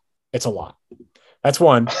lot. It's a lot. That's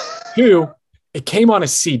one. Two, it came on a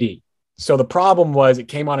CD. So the problem was it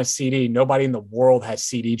came on a CD. Nobody in the world has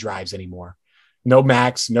CD drives anymore. No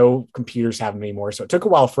Macs, no computers have them anymore. So it took a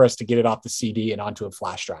while for us to get it off the CD and onto a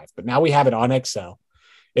flash drive. But now we have it on Excel.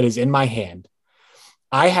 It is in my hand.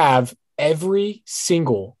 I have every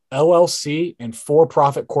single LLC and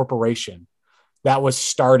for-profit corporation that was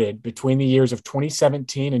started between the years of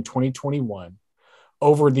 2017 and 2021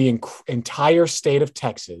 over the entire state of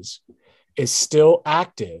Texas is still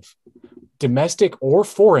active, domestic or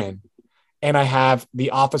foreign. And I have the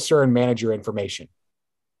officer and manager information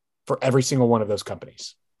for every single one of those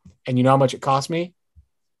companies. And you know how much it cost me?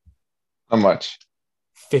 How much?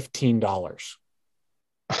 $15.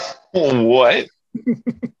 What?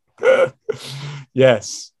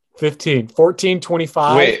 Yes. 15, 14,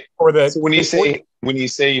 25. Wait, for the, so when you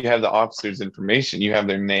say you have the officer's information, you have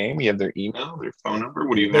their name, you have their email, their phone number.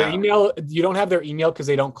 What do you their have? email, you don't have their email because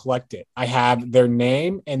they don't collect it. I have their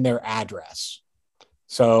name and their address.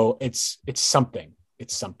 So it's something.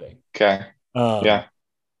 It's something. Okay. Yeah.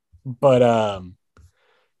 But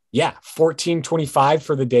yeah, $14.25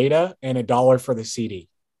 for the data and $1 for the CD.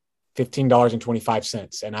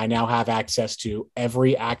 $15.25. And I now have access to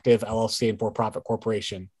every active LLC and for-profit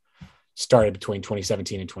corporation started between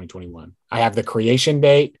 2017 and 2021. I have the creation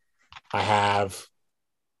date. I have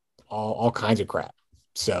all kinds of crap.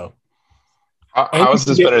 So how is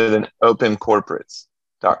this better than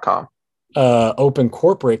opencorporates.com? Open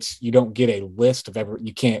corporates, you don't get a list of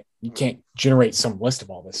you can't generate some list of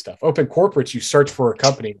all this stuff. Open corporates, you search for a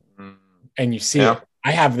company and you see it.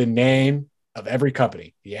 I have the name of every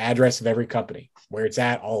company, the address of every company, where it's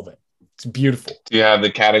at, all of it. It's beautiful. Do you have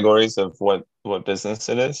the categories of what business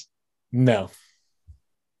it is? No,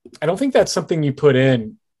 I don't think that's something you put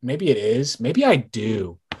in. Maybe it is. Maybe I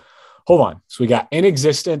do. Hold on. So we got in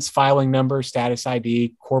existence, filing number, status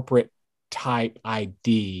ID, corporate type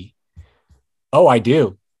ID. Oh, I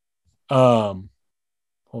do. Hold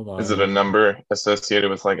on. Is it a number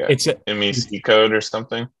associated with like a MEC code or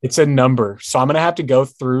something? It's a number. So I'm going to have to go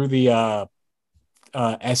through the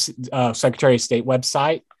Secretary of State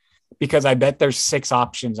website, because I bet there's 6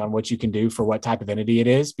 options on what you can do for what type of entity it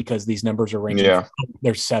is, because these numbers are ranging. Yeah.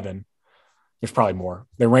 There's 7. There's probably more.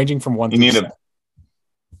 They're ranging from 1 to 7.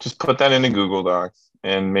 Just put that into Google Docs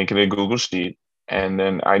and make it a Google Sheet. And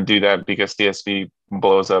then I do that because CSV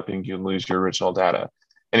blows up and you lose your original data.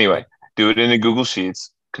 Anyway, do it into Google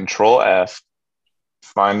Sheets, Control F,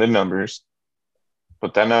 find the numbers,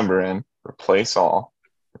 put that number in, replace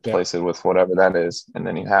it with whatever that is, and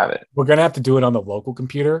then you have it. We're going to have to do it on the local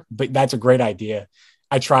computer, but that's a great idea.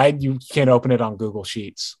 I tried. You can't open it on Google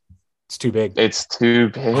Sheets. It's too big. It's too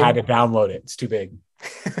big? I had to download it. It's too big.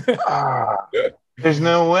 There's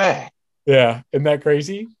no way. Yeah. Isn't that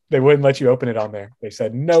crazy? They wouldn't let you open it on there. They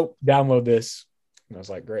said, nope, download this. And I was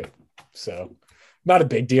like, great. So not a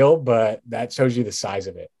big deal, but that shows you the size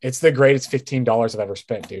of it. It's the greatest $15 I've ever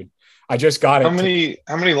spent, dude. I just got it.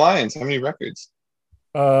 How many lines? How many records?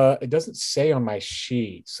 It doesn't say on my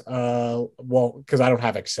sheets. Well, because I don't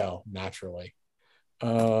have Excel naturally.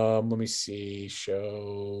 Let me see.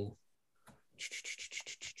 Show.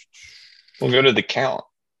 We'll go to the count.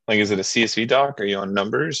 Like, is it a CSV doc? Are you on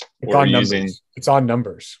numbers? It's on numbers. It's on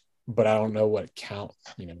numbers, but I don't know what count.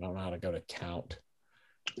 I don't know how to go to count.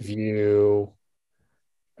 View.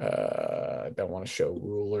 Don't want to show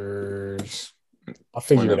rulers. I'll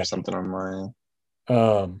figure it out. Something on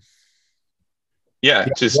mine.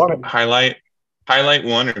 Just highlight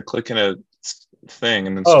one or click in a thing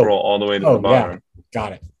and then scroll all the way to the bottom. Yeah.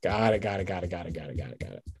 Got it.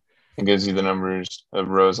 It gives you the numbers of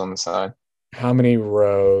rows on the side. How many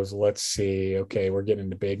rows? Let's see. Okay, we're getting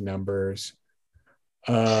into big numbers.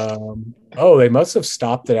 They must have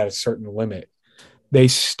stopped it at a certain limit. They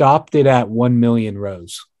stopped it at 1 million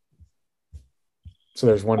rows. So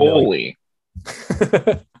there's 1 million.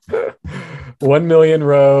 Holy. 1 million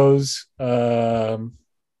rows. The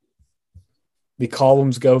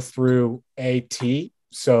columns go through AT,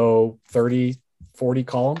 so 30, 40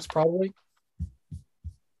 columns probably.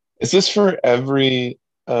 Is this for every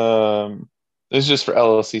this is just for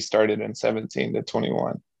LLC started in 17 to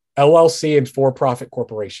 21? LLC and for-profit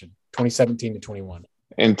corporation, 2017 to 21.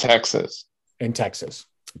 In Texas. In Texas.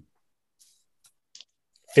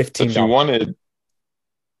 So $15. if you wanted,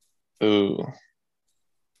 ooh,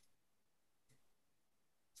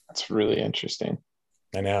 that's really interesting.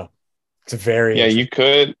 I know. It's very Yeah,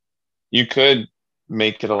 interesting. you could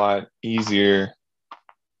make it a lot easier.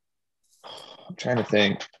 I'm trying to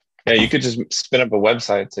think. Yeah, you could just spin up a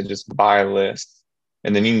website to just buy a list,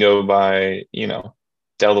 and then you can go by,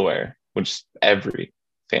 Delaware, which is every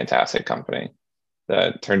fantastic company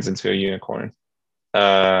that turns into a unicorn.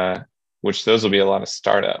 Uh, which those will be a lot of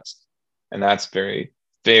startups, and that's very,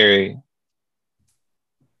 very,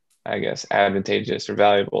 I guess, advantageous or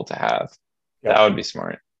valuable to have. Yep. That would be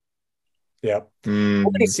smart. Yep. We're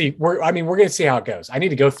gonna see. We're gonna see how it goes. I need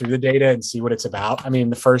to go through the data and see what it's about. I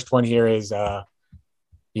mean, the first one here is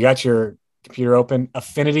you got your computer open,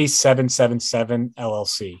 Affinity 777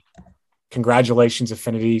 LLC. Congratulations,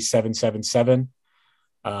 Affinity 777.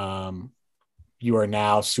 You are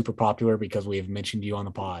now super popular because we have mentioned you on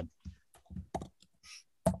the pod.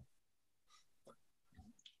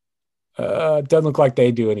 Doesn't look like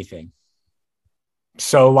they do anything.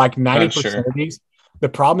 So like 90% of these, the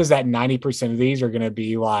problem is that 90% of these are going to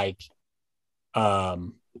be like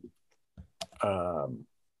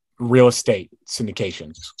real estate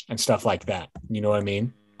syndications and stuff like that. You know what I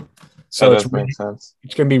mean? So that does make sense.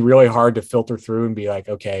 It's going to be really hard to filter through and be like,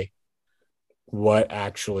 okay, what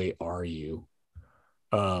actually are you?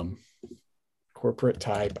 Corporate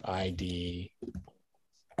type ID,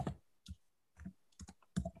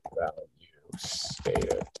 value,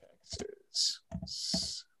 state of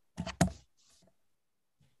Texas.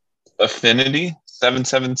 Affinity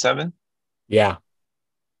 777. Yeah.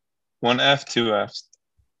 1 F, 2 Fs.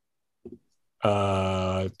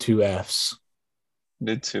 2 Fs.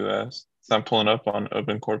 Did 2 Fs. It's not pulling up on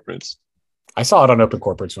Open Corporates. I saw it on Open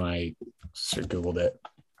Corporates when I Googled it.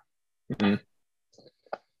 Mm-hmm.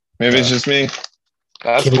 Maybe it's just me.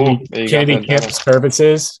 That's Kennedy, cool. Kennedy Kemp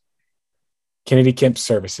Services. Kennedy Kemp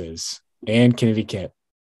Services. And Kennedy Kemp.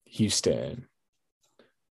 Houston.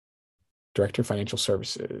 Director of Financial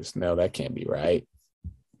Services. No, that can't be right.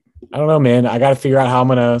 I don't know, man. I got to figure out how I'm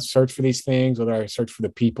going to search for these things, whether I search for the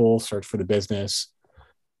people, search for the business.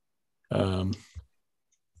 Yeah,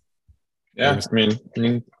 I mean,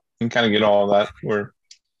 you can kind of get all of that, or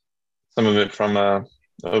some of it from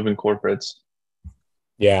Open Corporates.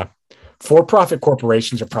 Yeah. For-profit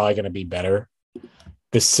corporations are probably going to be better.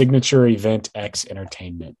 The Signature Event X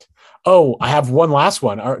Entertainment. Oh, I have one last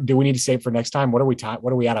one. Do we need to save for next time? What are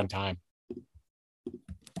we at on time?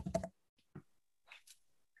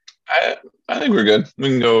 I think we're good. We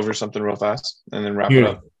can go over something real fast and then wrap it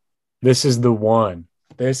up. This is the one.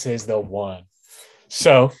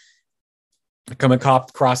 So I come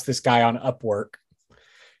across this guy on Upwork.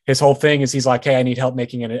 His whole thing is he's like, hey, I need help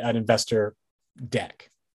making an investor deck.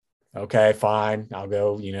 Okay, fine. I'll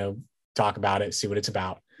go, talk about it, see what it's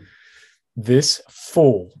about. This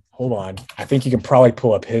fool, hold on. I think you can probably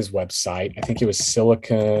pull up his website. I think it was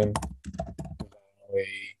Silicon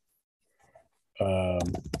Valley. What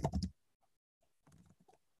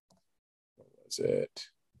was it?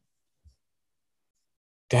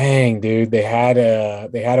 Dang, dude, they had a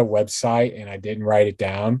website and I didn't write it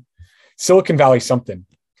down. Silicon Valley something.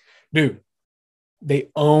 Dude, they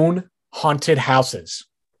own haunted houses.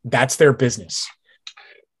 That's their business.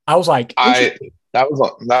 I was like, that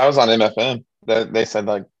was on MFM. That they said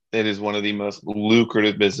like it is one of the most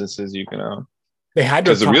lucrative businesses you can own. They had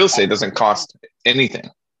to, because the real estate doesn't cost anything,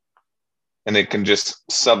 and it can just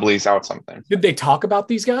sublease out something. Did they talk about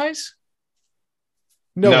these guys?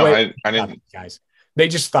 No way. I didn't. Guys, they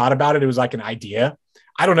just thought about it. It was like an idea.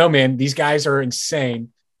 I don't know, man. These guys are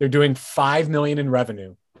insane. They're doing $5 million in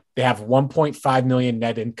revenue. They have 1.5 million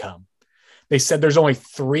net income. They said there's only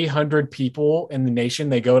 300 people in the nation.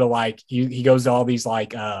 They go to like, he goes to all these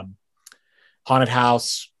like haunted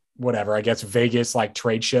house, whatever, I guess Vegas, like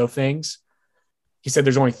trade show things. He said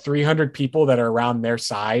there's only 300 people that are around their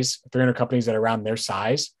size, 300 companies that are around their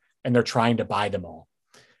size, and they're trying to buy them all.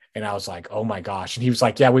 And I was like, oh my gosh. And he was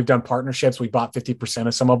like, yeah, we've done partnerships. We bought 50%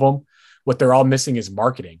 of some of them. What they're all missing is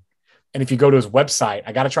marketing. And if you go to his website,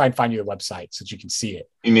 I got to try and find you the website so that you can see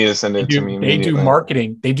it. You need to send it to me immediately.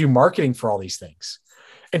 They do marketing for all these things.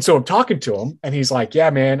 And so I'm talking to him and he's like, yeah,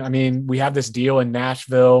 man, I mean, we have this deal in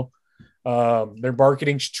Nashville. Their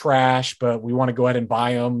marketing's trash, but we want to go ahead and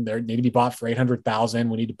buy them. They need to be bought for 800,000.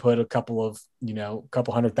 We need to put a couple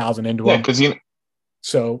hundred thousand into them. Because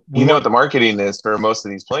what the marketing is for most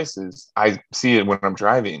of these places. I see it when I'm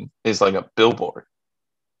driving. Is like a billboard.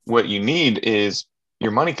 What you need is your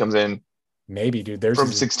money comes in. Maybe, dude. There's from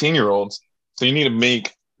 16-year-olds. So you need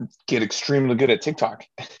to get extremely good at TikTok.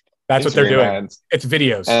 That's what they're doing. ads, It's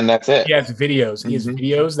videos. and that's it. He has videos. He has Mhm.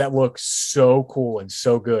 videos that look so cool and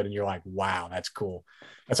so good. And you're like, wow, that's cool.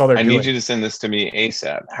 That's all they're I doing. need you to send this to me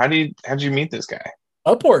ASAP. How'd you meet this guy?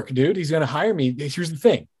 Upwork, dude. He's going to hire me. Here's the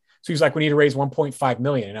thing. So he's like, we need to raise 1.5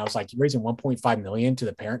 million. And I was like, you're raising 1.5 million to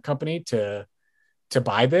the parent company to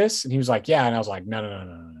buy this? And he was like, yeah. And I was like, no.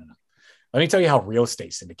 Let me tell you how real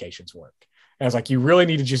estate syndications work. And I was like, you really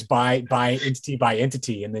need to just buy entity by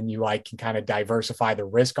entity. And then you like can kind of diversify the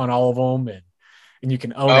risk on all of them. And you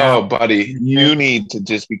can own out. Buddy, you need to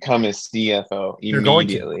just become a CFO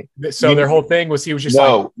immediately. So their whole thing was, he was just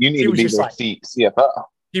you need to be their CFO.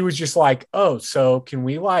 He was just like, oh, so can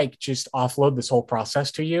we like just offload this whole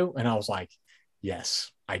process to you? And I was like,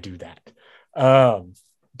 yes, I do that.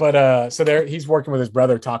 So there he's working with his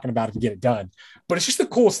brother talking about it to get it done. But it's just the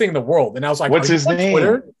coolest thing in the world. And I was like, what's his name?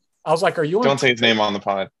 Twitter? I was like, are you on Don't say Twitter? his name on the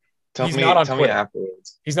pod. Tell me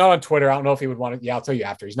afterwards. He's not on Twitter. I don't know if he would want to. Yeah, I'll tell you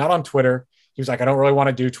after. He's not on Twitter. He was like, I don't really want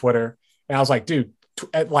to do Twitter. And I was like, dude,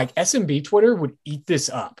 like SMB Twitter would eat this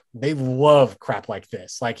up. They love crap like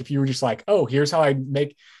this. Like if you were just like, oh, here's how I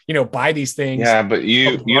make, buy these things. Yeah, but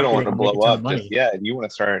you don't want to blow up just yet. You want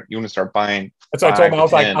to start buying. That's what I told him.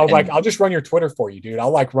 I was like, I'll just run your Twitter for you, dude.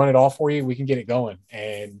 I'll like run it all for you. We can get it going,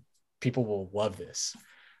 and people will love this.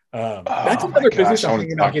 That's another business I'm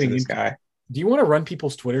thinking about getting into. Guy. Do you want to run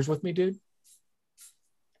people's Twitters with me, dude?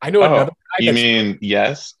 I know another guy. You mean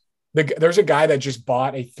yes? There's a guy that just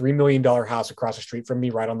bought a $3 million house across the street from me,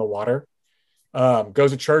 right on the water.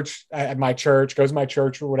 Goes to church at my church, goes to my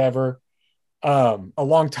church or whatever. A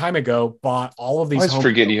long time ago, bought all of these. I always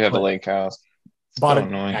forget you have a lake house.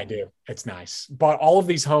 I do. It's nice. Bought all of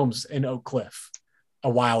these homes in Oak Cliff a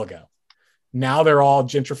while ago. Now they're all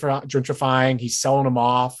gentrifying. He's selling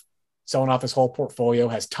off his whole portfolio,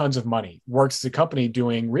 has tons of money, works as a company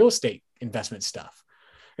doing real estate investment stuff.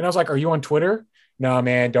 And I was like, are you on Twitter? No,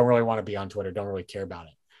 man, don't really want to be on Twitter. Don't really care about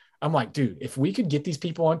it. I'm like, dude, if we could get these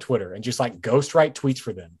people on Twitter and just like ghostwrite tweets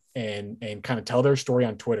for them and kind of tell their story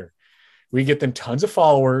on Twitter, we get them tons of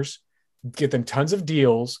followers, get them tons of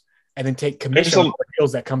deals, and then take commission on the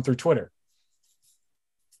deals that come through Twitter.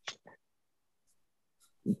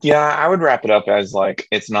 Yeah, I would wrap it up as like,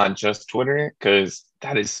 it's not just Twitter, because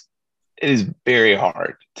it is very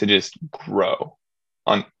hard to just grow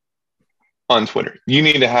on Twitter. You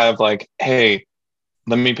need to have like, hey,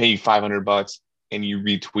 let me pay you $500 and you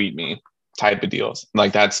retweet me type of deals.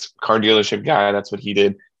 Like that's car dealership guy. That's what he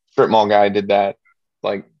did. Strip mall guy did that.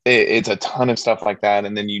 Like it's a ton of stuff like that.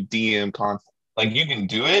 And then you DM content. Like you can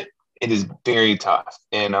do it. It is very tough.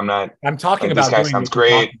 And I'm talking about this guy sounds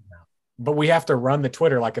great. But we have to run the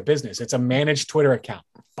Twitter like a business. It's a managed Twitter account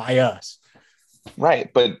by us.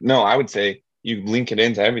 Right. But no, I would say you link it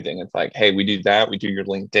into everything. It's like, hey, we do that. We do your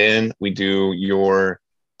LinkedIn. We do your,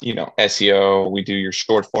 SEO. We do your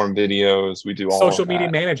short form videos. We do all social media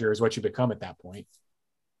manager is what you become at that point.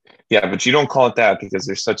 Yeah. But you don't call it that because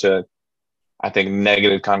there's such a, I think,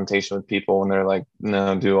 negative connotation with people when they're like,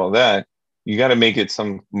 no, do all that. You got to make it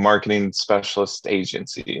some marketing specialist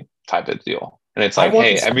agency type of deal. And it's like,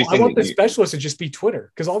 hey, everything. I want the specialist to just be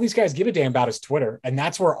Twitter, because all these guys give a damn about is Twitter. And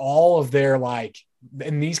that's where all of their like,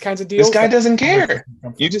 in these kinds of deals. This guy doesn't care.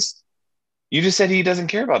 You just said he doesn't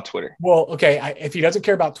care about Twitter. Well, okay. If he doesn't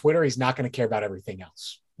care about Twitter, he's not going to care about everything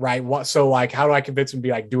else. Right. So like, how do I convince him to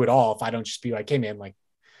be like, do it all? If I don't just be like, hey man, like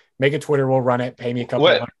make a Twitter, we'll run it, pay me a couple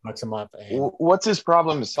 $100 a month. What's his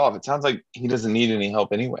problem to solve? It sounds like he doesn't need any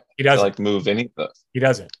help anyway. He doesn't to like move any of those. He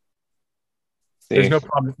doesn't. There's no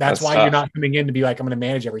problem. That's why tough. You're not coming in to be like, I'm going to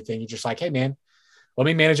manage everything. You're just like, hey man, let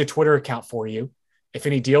me manage a Twitter account for you. If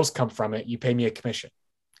any deals come from it, you pay me a commission.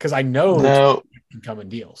 Because I know can come in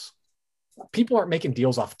deals. People aren't making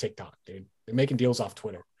deals off of TikTok, dude. They're making deals off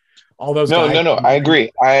Twitter. All those No. I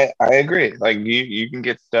agree. I agree. Like you can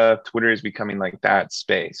get stuff. Twitter is becoming like that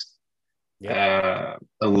space. Yeah.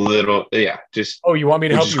 A little. Yeah. Just. Oh, you want me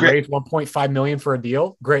to help you raise 1.5 million for a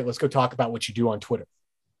deal? Great. Let's go talk about what you do on Twitter.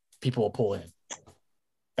 People will pull in.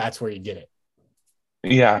 That's where you get it.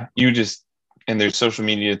 Yeah. And there's social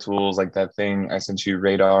media tools like that thing I sent you,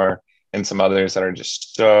 Radar, and some others that are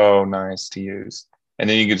just so nice to use. And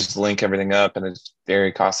then you can just link everything up, and it's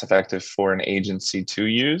very cost effective for an agency to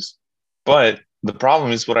use. But the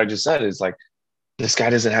problem is what I just said is like, this guy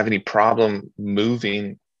doesn't have any problem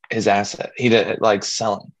moving his asset. He didn't like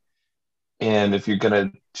selling. And if you're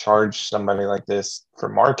going to charge somebody like this for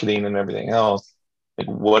marketing and everything else, like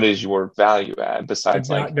what is your value add besides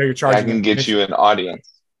you're charging I can get you an audience?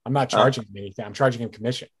 I'm not charging him anything. I'm charging him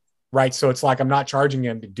commission. Right. So it's like, I'm not charging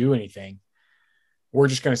him to do anything. We're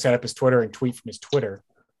just going to set up his Twitter and tweet from his Twitter.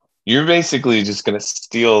 You're basically just going to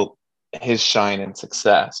steal his shine and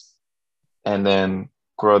success and then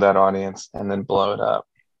grow that audience, and then blow it up.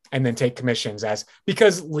 And then take commissions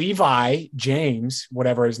because Levi James,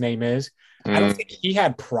 whatever his name is, I don't think he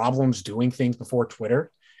had problems doing things before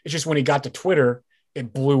Twitter. It's just when he got to Twitter,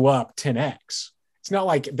 it blew up 10x. It's not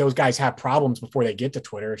like those guys have problems before they get to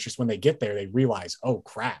Twitter. It's just when they get there, they realize, oh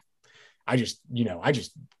crap, I just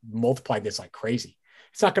multiplied this like crazy.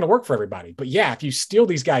 It's not going to work for everybody. But yeah, if you steal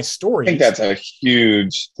these guys' stories. I think that's a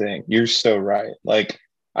huge thing. You're so right. Like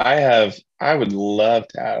I would love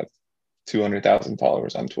to have 200,000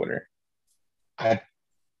 followers on Twitter. I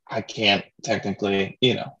can't technically,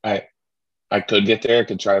 I could get there. I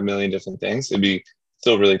could try a million different things. It'd be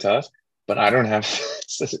still really tough, but I don't have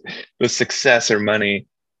the success or money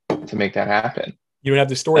to make that happen. You don't have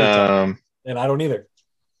the story to tell, and I don't either.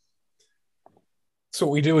 So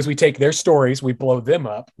what we do is we take their stories, we blow them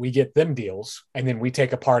up, we get them deals, and then we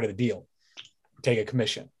take a part of the deal, take a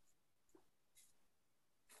commission.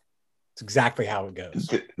 It's exactly how it goes.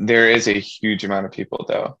 There is a huge amount of people,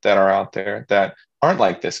 though, that are out there that aren't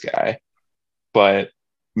like this guy, but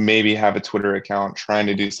maybe have a Twitter account trying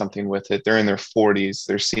to do something with it. They're in their 40s.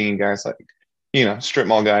 They're seeing guys like, strip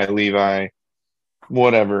mall guy, Levi,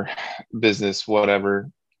 whatever business, whatever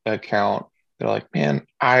account. They're like, man,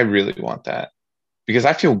 I really want that because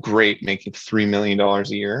I feel great making $3 million a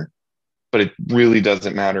year, but it really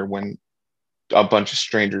doesn't matter when a bunch of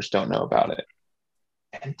strangers don't know about it.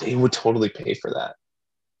 And they would totally pay for that.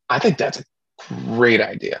 I think that's a great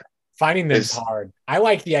idea. Finding them is hard. I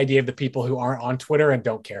like the idea of the people who aren't on Twitter and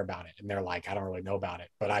don't care about it. And they're like, I don't really know about it,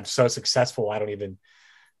 but I'm so successful. I don't even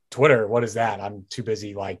Twitter. What is that? I'm too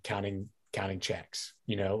busy like counting checks,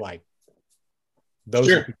 like those.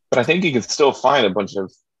 Sure. But I think you can still find a bunch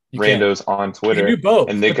of randos on Twitter. You can do both,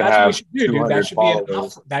 and they could have 200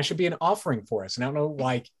 that should be an offering for us. And I don't know,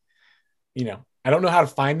 I don't know how to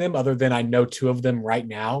find them other than I know 2 of them right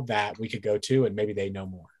now that we could go to, and maybe they know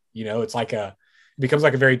more. It's like it becomes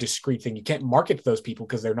like a very discreet thing. You can't market to those people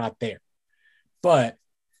because they're not there. But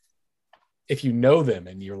if you know them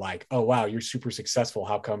and you're like, oh, wow, you're super successful.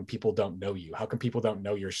 How come people don't know you? How come people don't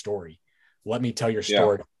know your story? Let me tell your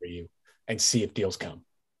story for you and see if deals come.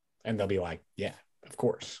 And they'll be like, yeah, of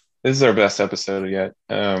course. This is our best episode yet.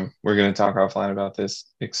 We're going to talk offline about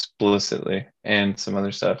this explicitly and some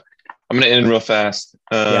other stuff. I'm going to end real fast.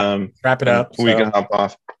 Wrap it up. We can hop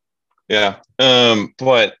off. Yeah.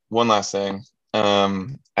 But one last thing.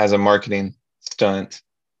 As a marketing stunt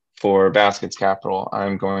for Baskets Capital,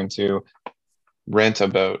 I'm going to rent a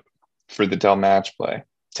boat for the Dell Match Play,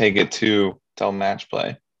 take it to Dell Match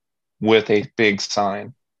Play with a big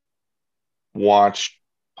sign,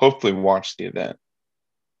 hopefully watch the event.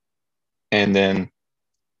 And then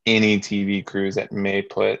any TV crews that may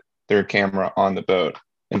put their camera on the boat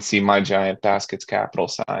and see my giant Baskets Capital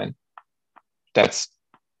sign. That's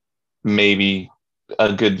maybe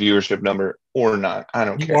a good viewership number or not. I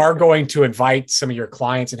don't care. You are going to invite some of your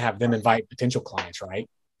clients and have them invite potential clients, right?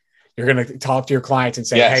 You're going to talk to your clients and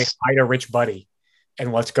say, hey, hire a rich buddy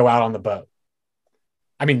and let's go out on the boat.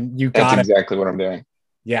 I mean, That's exactly what I'm doing.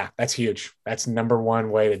 Yeah, that's huge. That's number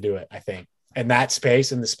one way to do it, I think. And that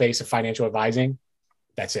space, in the space of financial advising,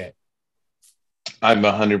 that's it. I'm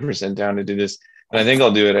 100% down to do this. And I think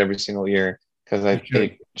I'll do it every single year because I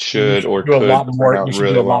think should or could. You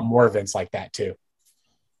should do a lot more events like that too.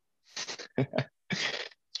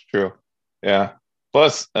 It's true. Yeah.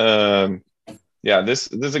 Plus, this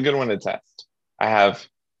is a good one to test. I have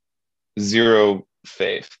zero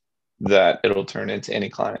faith that it'll turn into any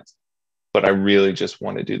clients, but I really just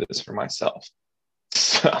want to do this for myself.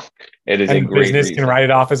 So it is a great business reason. Can write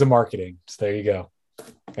it off as a marketing. So there you go.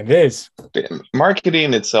 And it is.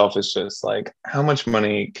 Marketing itself is just like, how much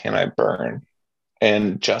money can I burn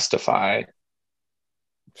and justify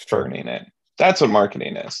burning it? That's what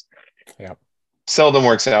marketing is. Yeah. Seldom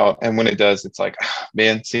works out. And when it does, it's like,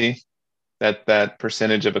 man, see that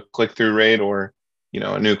percentage of a click-through rate or,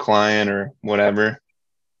 a new client or whatever.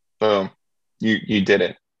 Boom. You did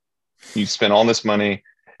it. You spent all this money.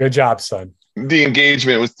 Good job, son. The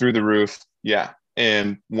engagement was through the roof. Yeah.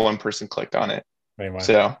 And one person clicked on it. Anyway.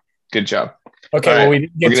 So good job. Okay. Well, we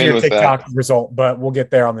didn't get to your TikTok result, but we'll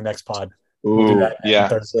get there on the next pod. Ooh,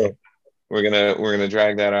 So we're gonna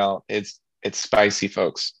drag that out. It's spicy,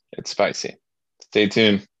 folks. It's spicy. Stay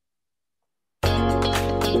tuned.